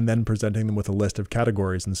objectives and then presenting them with a list of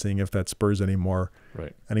categories and seeing if that spurs any more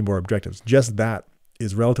objectives. Just that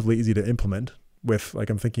is relatively easy to implement with, like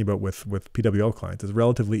I'm thinking about with PWL clients, it's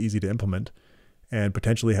relatively easy to implement and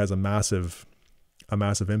potentially has a massive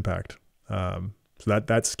impact. So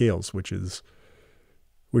that scales, which is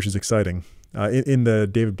exciting. In the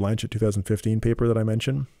David Blanchett 2015 paper that I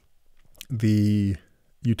mentioned, the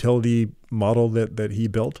utility model that he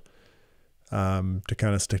built to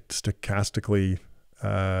kind of stochastically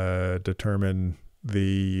determine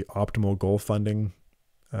the optimal goal funding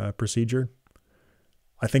procedure.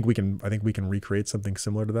 I think we can recreate something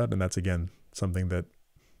similar to that, and that's again something that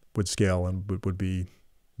would scale and would be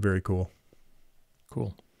very cool.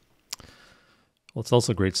 Cool. Well, it's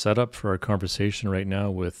also a great setup for our conversation right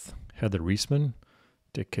now with Heather Reisman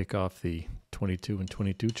to kick off the 22 and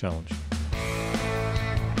 22 challenge.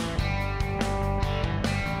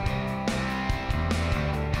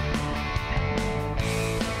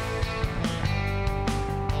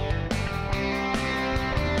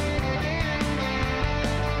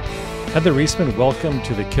 Heather Reisman, welcome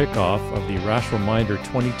to the kickoff of the Rash Reminder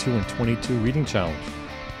 22 and 22 Reading Challenge.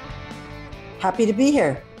 Happy to be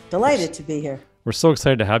here. Delighted to be here. We're so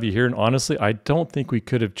excited to have you here. And honestly, I don't think we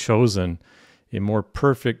could have chosen a more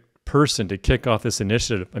perfect person to kick off this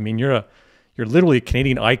initiative. I mean, you're literally a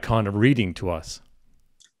Canadian icon of reading to us.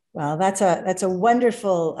 Well, that's a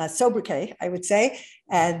wonderful sobriquet, I would say.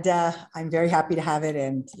 And I'm very happy to have it.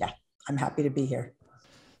 And yeah, I'm happy to be here.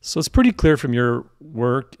 So it's pretty clear from your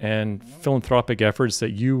work and philanthropic efforts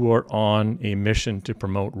that you are on a mission to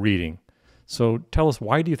promote reading. So tell us,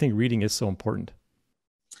 why do you think reading is so important?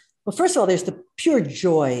 Well, first of all, there's the pure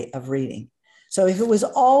joy of reading. So if it was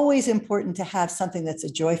always important to have something that's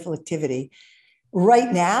a joyful activity,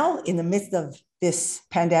 right now, in the midst of this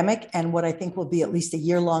pandemic and what I think will be at least a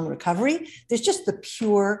year-long recovery, there's just the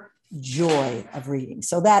pure joy of reading.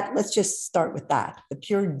 So let's just start with that, the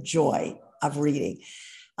pure joy of reading.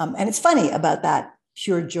 And it's funny about that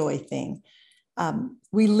pure joy thing.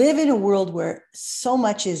 We live in a world where so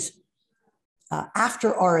much is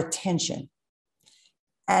after our attention.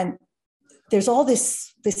 And there's all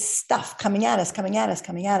this stuff coming at us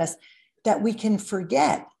that we can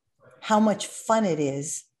forget how much fun it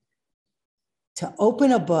is to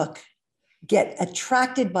open a book, get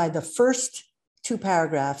attracted by the first 2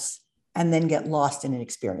 paragraphs, and then get lost in an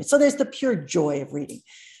experience. So there's the pure joy of reading.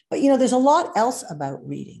 But, there's a lot else about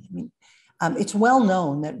reading. I mean, it's well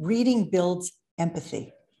known that reading builds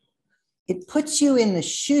empathy. It puts you in the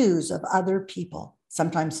shoes of other people,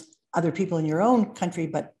 sometimes other people in your own country,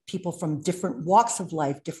 but people from different walks of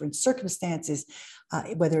life, different circumstances,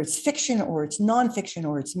 whether it's fiction or it's nonfiction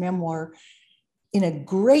or it's memoir. In a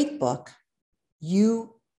great book,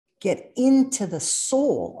 you get into the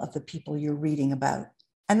soul of the people you're reading about.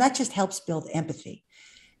 And that just helps build empathy.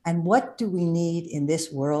 And what do we need in this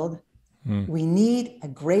world? We need a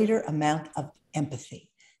greater amount of empathy,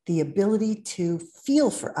 the ability to feel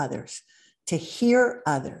for others, to hear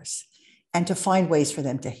others, and to find ways for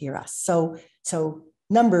them to hear us. So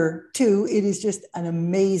number 2, it is just an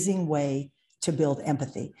amazing way to build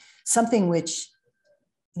empathy. Something which,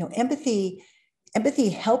 empathy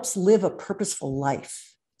helps live a purposeful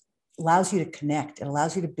life, allows you to connect, it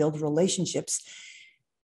allows you to build relationships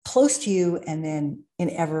close to you and then in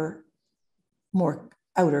ever more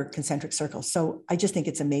outer concentric circles. So I just think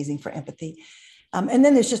it's amazing for empathy. And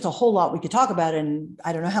then there's just a whole lot we could talk about, and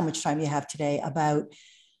I don't know how much time you have today, about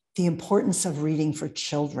the importance of reading for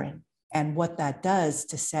children and what that does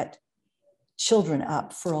to set children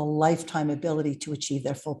up for a lifetime ability to achieve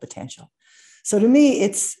their full potential. So to me,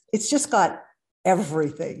 it's just got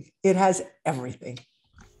everything. It has everything.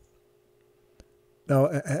 Now,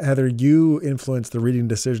 Heather, you influence the reading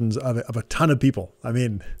decisions of a ton of people. I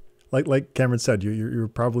mean, like Cameron said, you're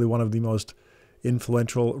probably one of the most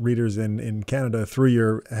influential readers in Canada through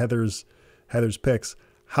your Heather's picks.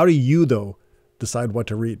 How do you, though, decide what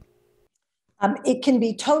to read? It can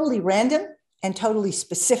be totally random and totally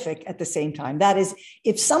specific at the same time. That is,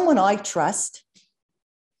 if someone I trust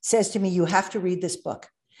says to me, you have to read this book.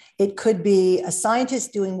 It could be a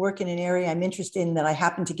scientist doing work in an area I'm interested in that I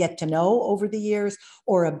happen to get to know over the years,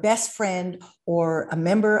 or a best friend, or a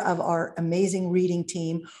member of our amazing reading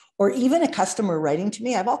team, or even a customer writing to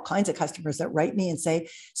me. I have all kinds of customers that write me and say,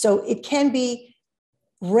 so it can be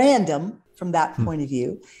random from that point of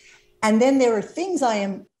view. And then there are things I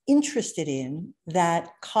am interested in that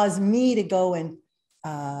cause me to go and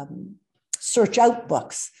search out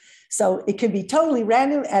books. So it can be totally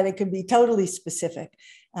random and it can be totally specific.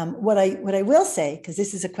 What I will say, because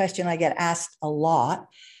this is a question I get asked a lot,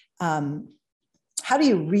 how do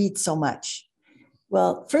you read so much?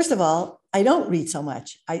 Well, first of all, I don't read so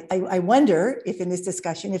much. I wonder if in this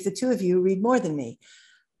discussion, if the two of you read more than me.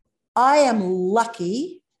 I am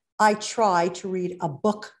lucky. I try to read a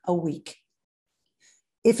book a week.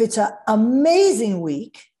 If it's an amazing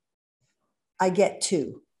week, I get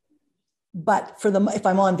 2. But if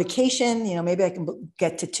I'm on vacation, maybe I can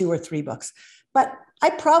get to 2 or 3 books. But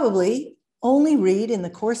I probably only read in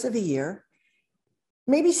the course of a year,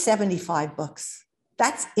 maybe 75 books.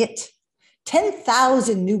 That's it.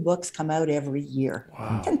 10,000 new books come out every year.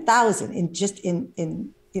 Wow. 10,000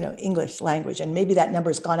 in English language. And maybe that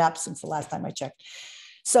number has gone up since the last time I checked.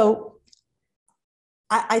 So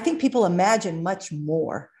I think people imagine much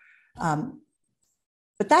more.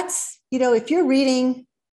 But that's, if you're reading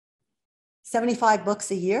 75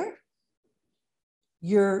 books a year,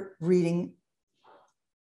 you're reading.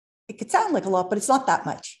 It could sound like a lot, but it's not that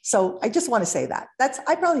much. So I just want to say that.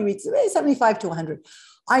 I probably read 75 to 100.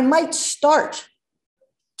 I might start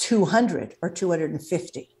 200 or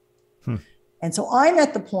 250. And so I'm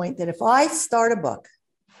at the point that if I start a book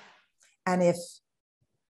and if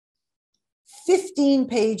 15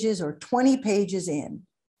 pages or 20 pages in,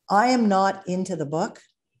 I am not into the book,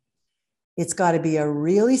 it's got to be a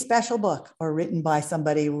really special book or written by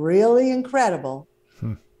somebody really incredible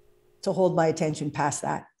to hold my attention past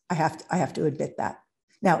that. I have to admit that.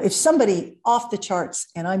 Now, if somebody off the charts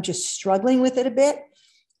and I'm just struggling with it a bit,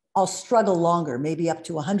 I'll struggle longer, maybe up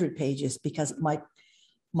to 100 pages, because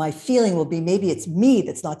my feeling will be maybe it's me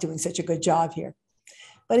that's not doing such a good job here.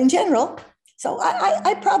 But in general, so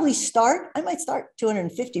I might start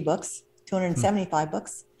 250 books, 275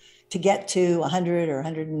 books to get to 100 or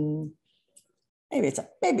 100 and maybe it's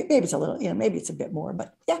a little, maybe it's a bit more,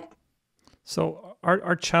 but yeah. So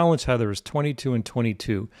our challenge, Heather, is 22 and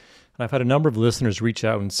 22. And I've had a number of listeners reach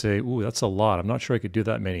out and say, ooh, that's a lot. I'm not sure I could do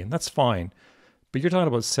that many. And that's fine. But you're talking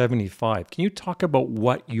about 75. Can you talk about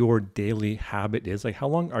what your daily habit is? Like, how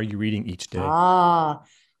long are you reading each day? I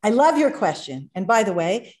love your question. And by the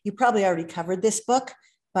way, you probably already covered this book,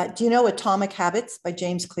 but do you know Atomic Habits by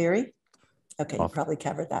James Cleary? Okay, you probably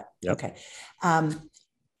covered that. Yep. Okay.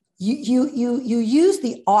 You use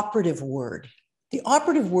the operative word. The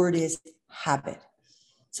operative word is habit.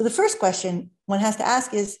 So the first question one has to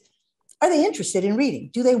ask is, are they interested in reading?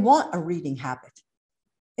 Do they want a reading habit?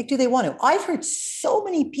 Like, do they want to? I've heard so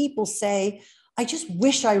many people say, I just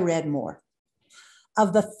wish I read more.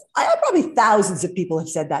 Probably thousands of people have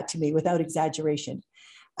said that to me without exaggeration.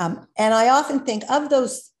 And I often think of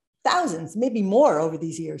those thousands, maybe more over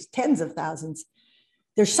these years, tens of thousands,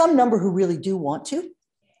 there's some number who really do want to,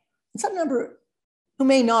 and some number who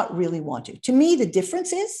may not really want to. To me, the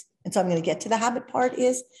difference is, and so I'm going to get to the habit part,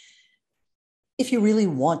 is if you really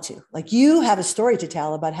want to, like you have a story to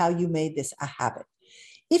tell about how you made this a habit.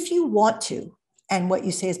 If you want to, and what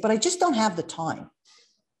you say is, but I just don't have the time.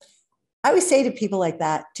 I always say to people like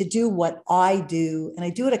that to do what I do, and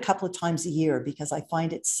I do it a couple of times a year because I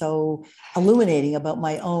find it so illuminating about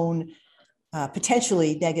my own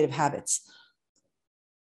potentially negative habits.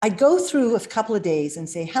 I go through a couple of days and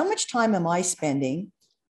say, how much time am I spending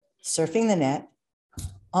surfing the net,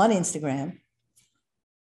 on Instagram,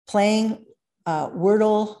 playing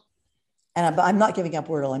Wordle? And I'm not giving up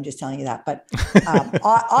Wordle, I'm just telling you that. But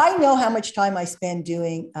I know how much time I spend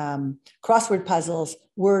doing crossword puzzles,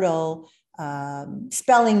 Wordle,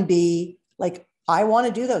 spelling bee. Like, I want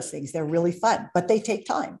to do those things. They're really fun, but they take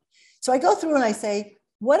time. So I go through and I say,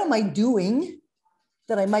 what am I doing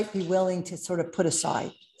that I might be willing to sort of put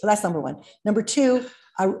aside? So that's number one. Number two,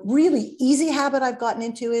 a really easy habit I've gotten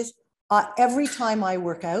into is every time I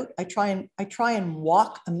work out, I try and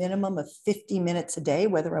walk a minimum of 50 minutes a day,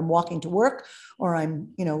 whether I'm walking to work or I'm,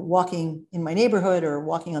 walking in my neighborhood or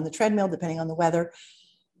walking on the treadmill, depending on the weather.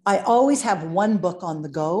 I always have one book on the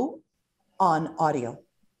go on audio.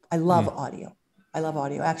 I love audio.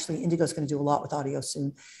 Actually, Indigo's going to do a lot with audio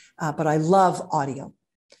soon, but I love audio.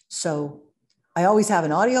 So I always have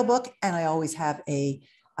an audio book and I always have a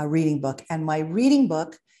reading book. And my reading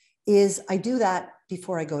book is, I do that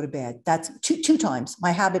before I go to bed. That's two times. My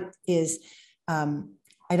habit is I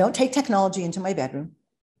don't take technology into my bedroom.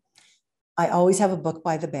 I always have a book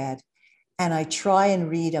by the bed, and I try and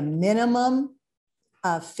read a minimum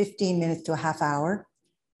of 15 minutes to a half hour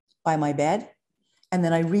by my bed. And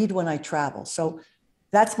then I read when I travel. So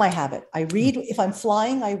that's my habit. I read, if I'm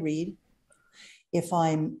flying, I read. If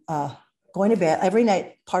I'm going to bed every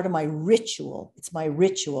night, part of my ritual, it's my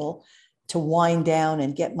ritual to wind down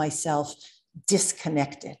and get myself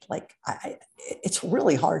disconnected. Like it's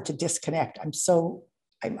really hard to disconnect.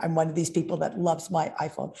 I'm one of these people that loves my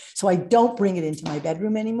iPhone. So I don't bring it into my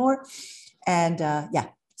bedroom anymore. And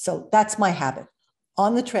so that's my habit.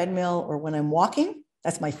 On the treadmill or when I'm walking,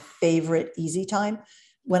 that's my favorite easy time.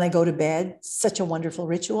 When I go to bed, such a wonderful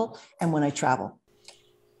ritual. And when I travel,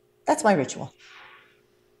 that's my ritual.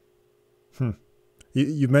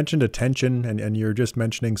 You mentioned attention and you're just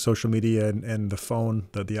mentioning social media and the phone,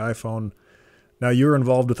 the iPhone. Now you're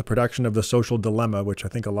involved with the production of The Social Dilemma, which I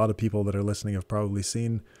think a lot of people that are listening have probably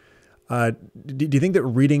seen. Do you think that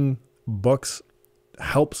reading books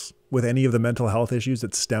helps with any of the mental health issues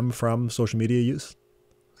that stem from social media use?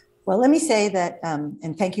 Well, let me say that,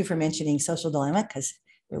 and thank you for mentioning Social Dilemma, because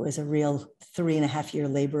it was a real 3.5-year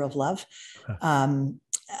labor of love.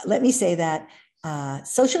 Let me say that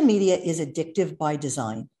social media is addictive by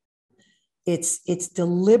design. It's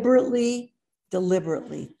deliberately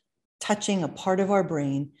touching a part of our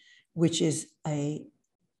brain which is a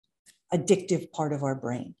addictive part of our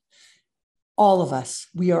brain. All of us,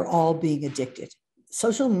 we are all being addicted.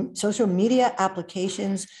 Social media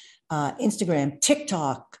applications, Instagram,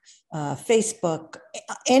 TikTok, Facebook,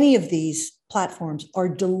 any of these platforms are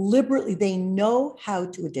deliberately, they know how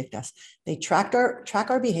to addict us. They track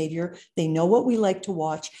our behavior. They know what we like to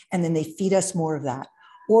watch, and then they feed us more of that.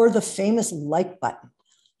 Or the famous like button.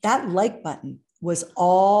 That like button was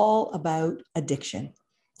all about addiction,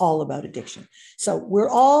 all about addiction. So we're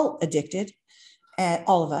all addicted,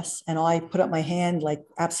 all of us. And I put up my hand like,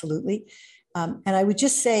 absolutely. And I would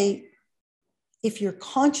just say, if you're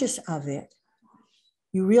conscious of it,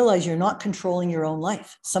 you realize you're not controlling your own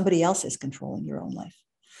life. Somebody else is controlling your own life.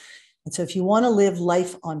 And so if you want to live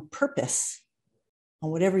life on purpose, on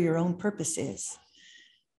whatever your own purpose is,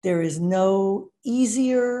 there is no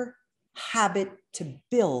easier habit to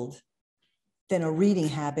build than a reading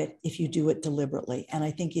habit if you do it deliberately. And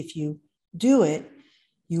I think if you do it,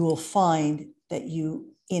 you will find that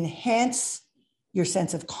you enhance your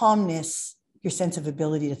sense of calmness, your sense of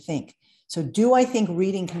ability to think. So do I think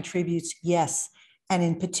reading contributes? Yes. And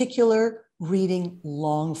in particular, reading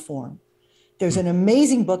long form. There's an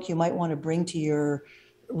amazing book you might want to bring to your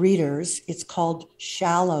readers. It's called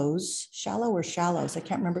Shallow or Shallows. I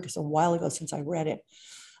can't remember because it's a while ago since I read it,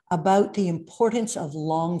 about the importance of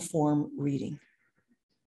long form reading,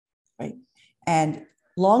 right? And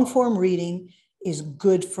long form reading is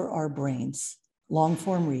good for our brains. Long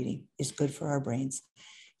form reading is good for our brains.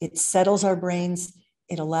 It settles our brains.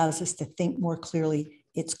 It allows us to think more clearly.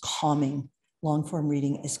 It's calming. Long form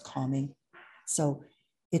reading is calming. So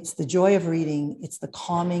it's the joy of reading. It's the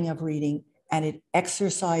calming of reading. And it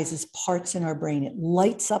exercises parts in our brain. It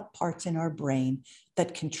lights up parts in our brain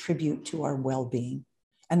that contribute to our well-being.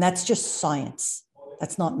 And that's just science.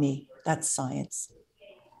 That's not me. That's science.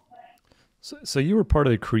 So you were part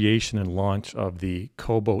of the creation and launch of the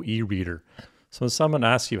Kobo e-reader. So when someone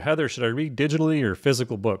asks you, Heather, should I read digitally or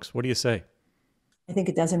physical books? What do you say? I think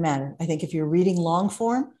it doesn't matter. I think if you're reading long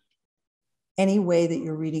form, any way that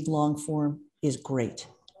you're reading long form is great.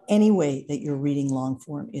 Any way that you're reading long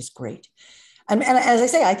form is great. And as I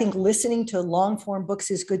say, I think listening to long form books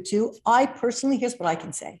is good too. I personally, here's what I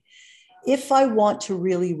can say. If I want to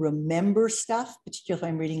really remember stuff, particularly if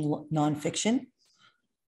I'm reading nonfiction,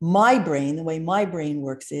 my brain, the way my brain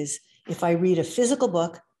works is if I read a physical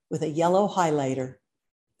book with a yellow highlighter,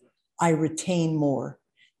 I retain more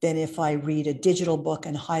than if I read a digital book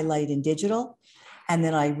and highlight in digital. And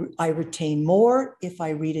then I retain more if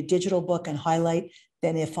I read a digital book and highlight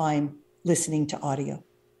than if I'm listening to audio.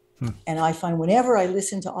 And I find whenever I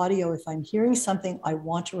listen to audio, if I'm hearing something I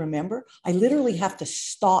want to remember, I literally have to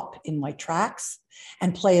stop in my tracks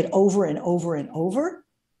and play it over and over and over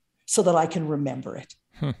so that I can remember it.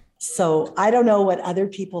 So I don't know what other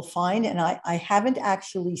people find. And I haven't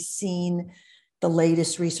actually seen the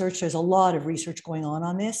latest research. There's a lot of research going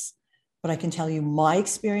on this, but I can tell you my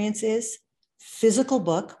experience is physical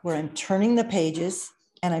book where I'm turning the pages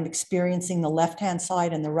and I'm experiencing the left-hand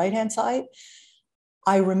side and the right-hand side.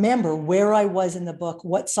 I remember where I was in the book,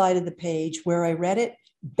 what side of the page, where I read it,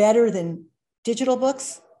 better than digital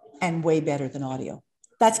books and way better than audio.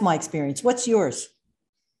 That's my experience. What's yours?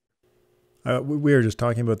 We were just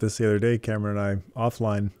talking about this the other day, Cameron and I,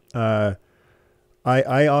 offline.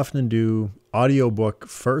 I often do audiobook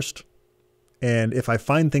first. And if I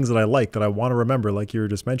find things that I like, that I want to remember, like you were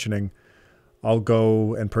just mentioning, I'll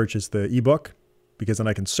go and purchase the ebook, because then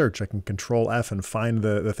I can search, I can control F and find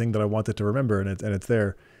the thing that I wanted to remember, and it's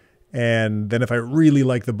there. And then if I really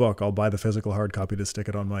like the book, I'll buy the physical hard copy to stick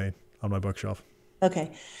it on my bookshelf.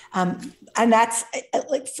 Okay. And that's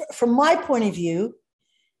like, from my point of view,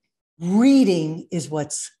 reading is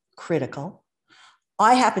what's critical.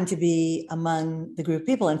 I happen to be among the group of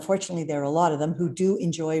people, unfortunately, there are a lot of them who do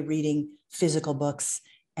enjoy reading physical books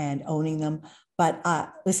and owning them. But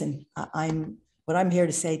listen, what I'm here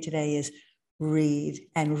to say today is read,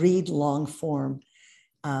 and read long form,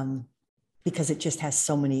 because it just has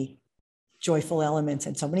so many joyful elements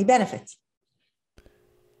and so many benefits.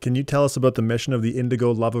 Can you tell us about the mission of the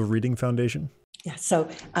Indigo Love of Reading Foundation? Yeah, so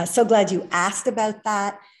glad you asked about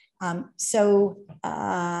that. I'll tell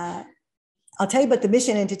you about the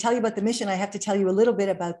mission, and to tell you about the mission, I have to tell you a little bit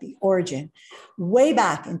about the origin. Way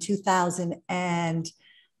back in 2002,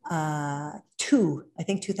 I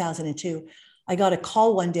think 2002, I got a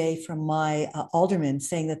call one day from my alderman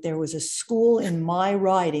saying that there was a school in my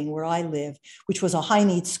riding where I live, which was a high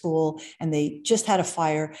needs school, and they just had a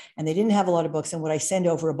fire and they didn't have a lot of books, and would I send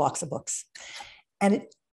over a box of books? And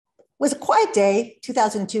it was a quiet day.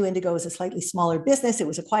 2002, Indigo was a slightly smaller business. It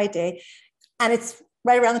was a quiet day. And it's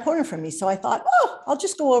right around the corner from me. So I thought, oh, I'll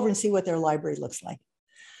just go over and see what their library looks like.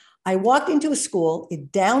 I walked into a school in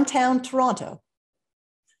downtown Toronto,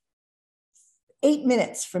 8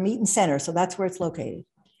 minutes from Eaton Center. So that's where it's located.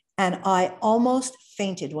 And I almost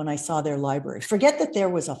fainted when I saw their library. Forget that there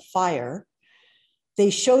was a fire. They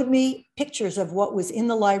showed me pictures of what was in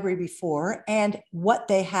the library before and what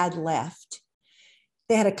they had left.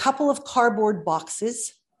 They had a couple of cardboard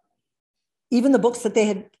boxes, even the books that they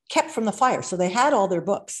had kept from the fire. So they had all their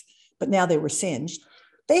books, but now they were singed.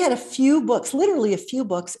 They had a few books, literally a few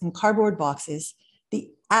books in cardboard boxes. The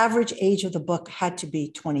average age of the book had to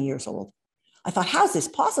be 20 years old. I thought, how's this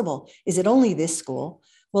possible? Is it only this school?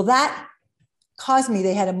 Well, that caused me,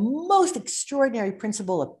 they had a most extraordinary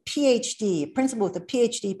principal, a principal with a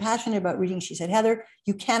PhD, passionate about reading. She said, Heather,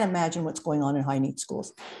 you can't imagine what's going on in high need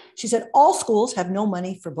schools. She said, all schools have no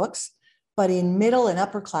money for books, but in middle and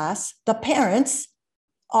upper class, the parents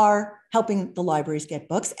are helping the libraries get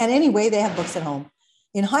books. And anyway, they have books at home.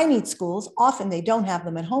 In high need schools, often they don't have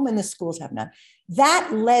them at home and the schools have none.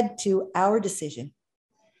 That led to our decision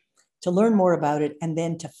to learn more about it and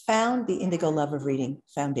then to found the Indigo Love of Reading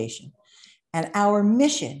Foundation. And our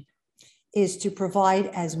mission is to provide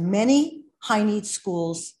as many high need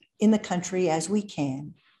schools in the country as we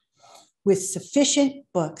can with sufficient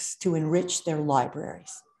books to enrich their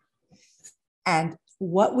libraries. And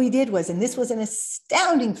what we did was, and this was an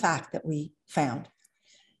astounding fact that we found.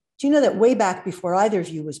 Do you know that way back before either of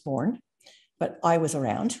you was born, but I was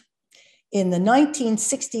around, in the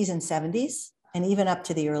 1960s and 70s, and even up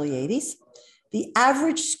to the early 80s, the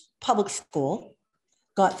average public school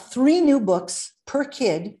got 3 new books per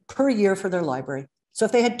kid per year for their library. So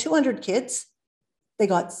if they had 200 kids, they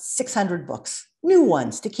got 600 books, new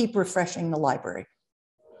ones to keep refreshing the library.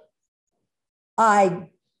 I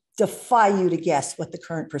defy you to guess what the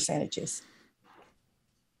current percentage is.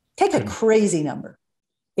 Take a crazy number.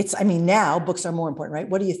 Now books are more important, right?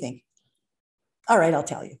 What do you think? All right, I'll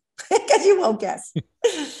tell you, because you won't guess.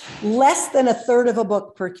 Less than a third of a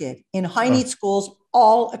book per kid in high need schools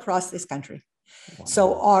all across this country. Wow.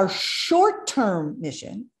 So our short-term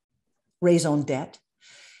mission, raison d'etre,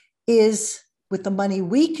 is with the money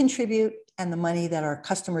we contribute and the money that our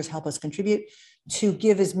customers help us contribute to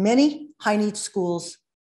give as many high need schools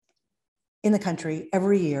in the country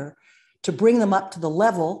every year to bring them up to the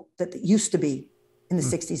level that it used to be in the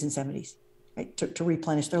 60s and 70s, right? To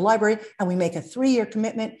replenish their library. And we make a 3-year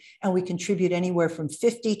commitment and we contribute anywhere from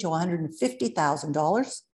 $50,000 to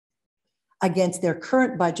 $150,000 against their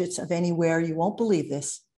current budgets of anywhere, you won't believe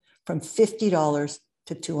this, from $50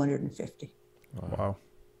 to $250. Wow.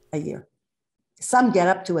 A year. Some get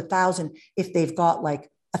up to 1,000 if they've got like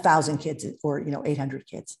 1,000 kids or 800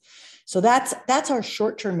 kids. So that's our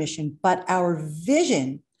short-term mission. But our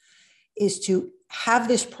vision is to have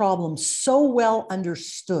this problem so well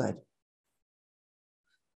understood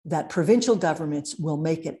that provincial governments will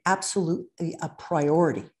make it absolutely a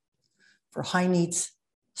priority for high needs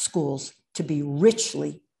schools to be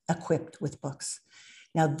richly equipped with books.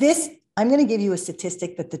 Now I'm going to give you a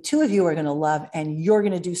statistic that the two of you are going to love and you're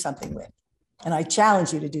going to do something with. And I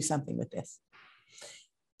challenge you to do something with this.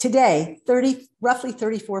 Today, roughly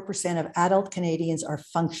 34% of adult Canadians are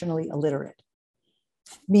functionally illiterate,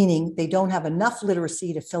 meaning they don't have enough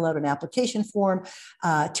literacy to fill out an application form,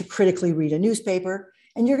 to critically read a newspaper.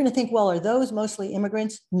 And you're going to think, well, are those mostly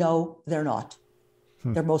immigrants? No, they're not.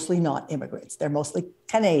 They're mostly not immigrants. They're mostly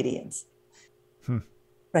Canadians,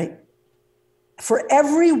 right? For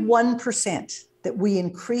every 1% that we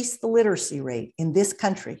increase the literacy rate in this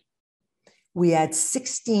country, we add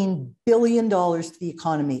 $16 billion to the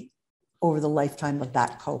economy over the lifetime of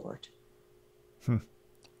that cohort.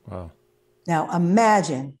 Wow. Now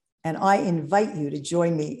imagine, and I invite you to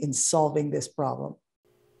join me in solving this problem.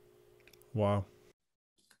 Wow.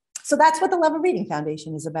 So that's what the Love of Reading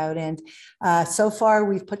Foundation is about. And so far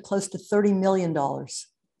we've put close to $30 million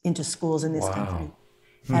into schools in this country.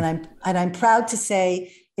 And I'm proud to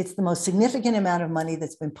say it's the most significant amount of money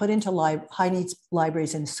that's been put into high needs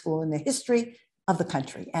libraries in school in the history of the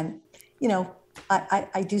country. And,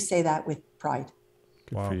 I do say that with pride.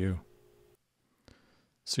 Good for you.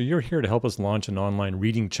 So you're here to help us launch an online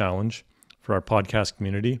reading challenge for our podcast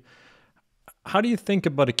community. How do you think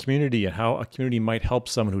about a community and how a community might help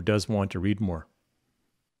someone who does want to read more?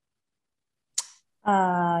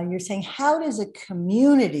 You're saying, how does a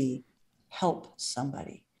community help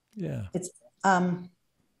somebody? Yeah. It's hard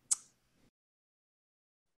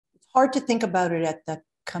to think about it at the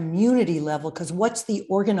community level because what's the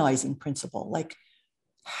organizing principle? Like,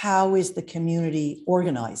 how is the community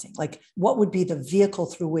organizing? Like, what would be the vehicle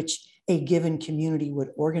through which a given community would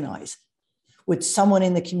organize? Would someone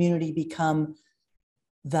in the community become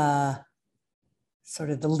the sort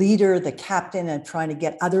of the leader, the captain, and trying to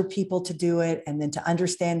get other people to do it, and then to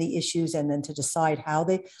understand the issues, and then to decide how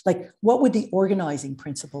they, like, what would the organizing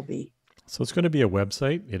principle be? So it's going to be a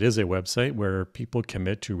website. It is a website where people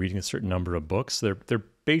commit to reading a certain number of books. They're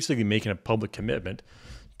basically making a public commitment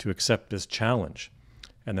to accept this challenge.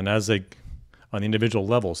 And then as they, on the individual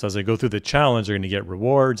levels, as they go through the challenge, they're going to get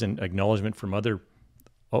rewards and acknowledgement from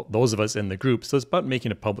those of us in the group. So it's about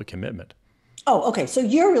making a public commitment. Oh, okay. So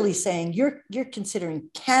you're really saying you're considering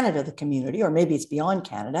Canada the community, or maybe it's beyond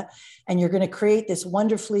Canada, and you're going to create this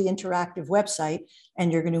wonderfully interactive website,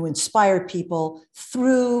 and you're going to inspire people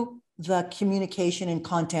through the communication and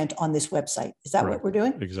content on this website. Is that what we're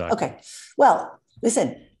doing? Exactly. Okay. Well,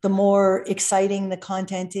 listen, the more exciting the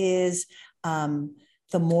content is,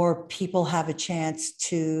 the more people have a chance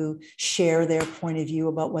to share their point of view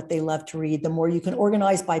about what they love to read, the more you can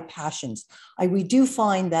organize by passions. We do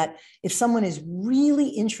find that if someone is really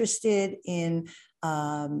interested in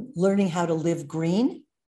learning how to live green,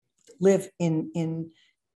 live in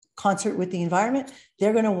concert with the environment,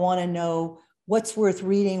 they're going to want to know what's worth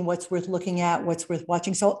reading, what's worth looking at, what's worth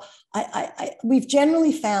watching. So we've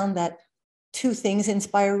generally found that two things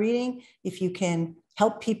inspire reading. If you can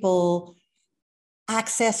help people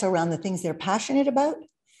access around the things they're passionate about,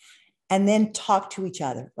 and then talk to each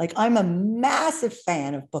other. Like, I'm a massive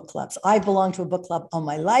fan of book clubs. I belong to a book club all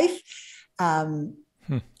my life,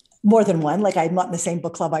 more than one. Like, I'm not in the same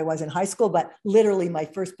book club I was in high school, but literally my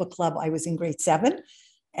first book club, I was in grade 7.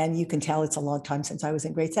 And you can tell it's a long time since I was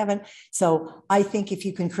in grade 7. So I think if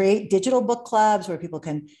you can create digital book clubs where people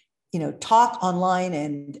can, talk online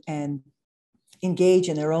and engage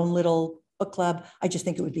in their own little book club, I just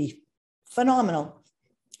think it would be phenomenal.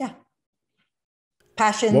 Yeah.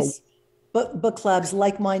 Passions, book clubs,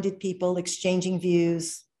 like-minded people, exchanging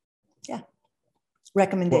views. Yeah.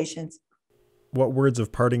 Recommendations. What words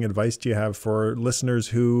of parting advice do you have for listeners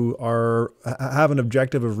who have an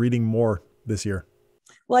objective of reading more this year?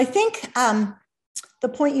 Well, I think the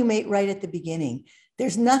point you made right at the beginning,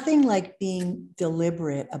 there's nothing like being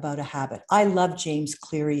deliberate about a habit. I love James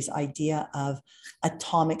Cleary's idea of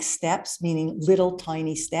atomic steps, meaning little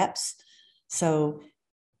tiny steps. So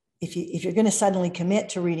if you're going to suddenly commit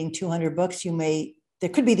to reading 200 books, there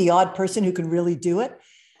could be the odd person who can really do it.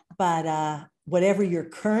 But whatever your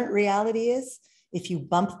current reality is, if you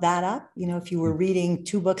bump that up, if you were reading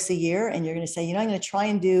 2 books a year and you're going to say, I'm going to try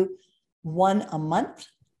and do 1 a month,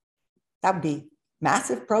 that would be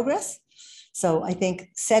massive progress. So I think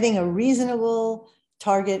setting a reasonable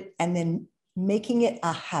target and then making it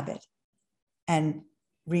a habit and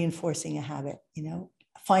reinforcing a habit,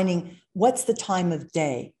 finding what's the time of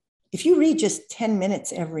day. If you read just 10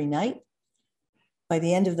 minutes every night, by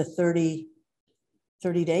the end of the 30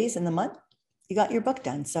 days in the month, you got your book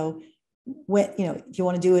done. So when, do you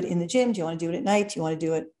want to do it in the gym? Do you want to do it at night? Do you want to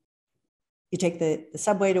do it? You take the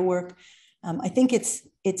subway to work. I think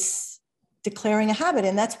it's declaring a habit.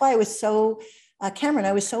 And that's why I was so, Cameron,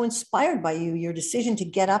 I was so inspired by your decision to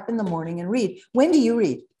get up in the morning and read. When do you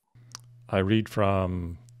read? I read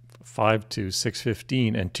from 5 to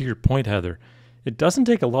 6:15. And to your point, Heather, it doesn't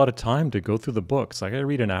take a lot of time to go through the books. Like, I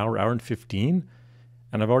read an hour and 15,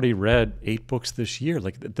 and I've already read 8 books this year.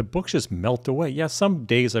 Like, the books just melt away. Yeah, some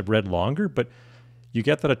days I've read longer, but you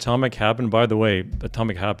get that atomic habit. And by the way,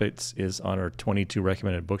 Atomic Habits is on our 22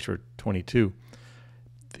 recommended books for 22.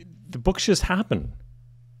 The books just happen.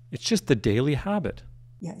 It's just the daily habit.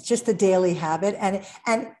 Yeah, it's just the daily habit. And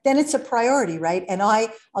then it's a priority, right? And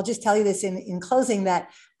I'll just tell you this in closing that,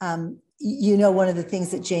 one of the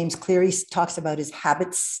things that James Cleary talks about is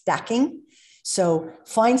habit stacking. So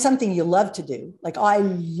find something you love to do. Like, I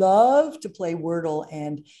love to play Wordle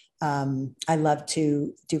and I love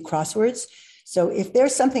to do crosswords. So if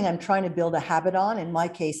there's something I'm trying to build a habit on, in my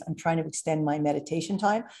case, I'm trying to extend my meditation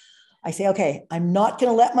time, I say, okay, I'm not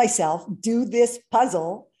going to let myself do this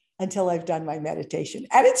puzzle until I've done my meditation.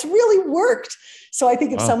 And it's really worked. So I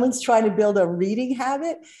think if someone's trying to build a reading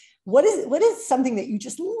habit, what is something that you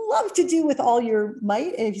just love to do with all your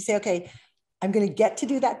might? And if you say, okay, I'm going to get to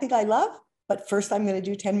do that thing I love, but first I'm going to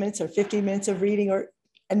do 10 minutes or 15 minutes of reading,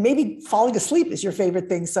 and maybe falling asleep is your favorite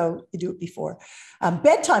thing. So you do it before.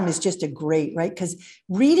 Bedtime is just right? Because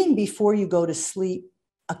reading before you go to sleep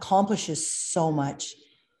accomplishes so much.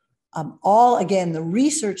 Again, the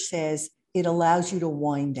research says it allows you to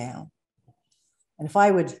wind down. And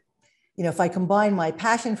if I combine my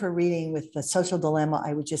passion for reading with the social dilemma,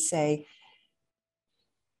 I would just say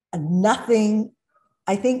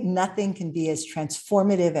I think nothing can be as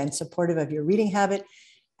transformative and supportive of your reading habit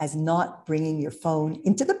as not bringing your phone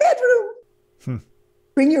into the bedroom.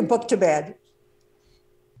 Bring your book to bed.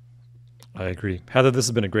 I agree. Heather, this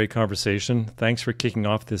has been a great conversation. Thanks for kicking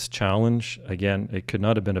off this challenge. Again, it could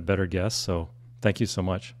not have been a better guest, so thank you so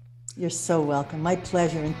much. You're so welcome. My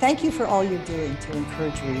pleasure. And thank you for all you're doing to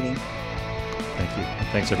encourage reading. Thank you. And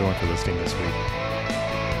thanks everyone for listening this week.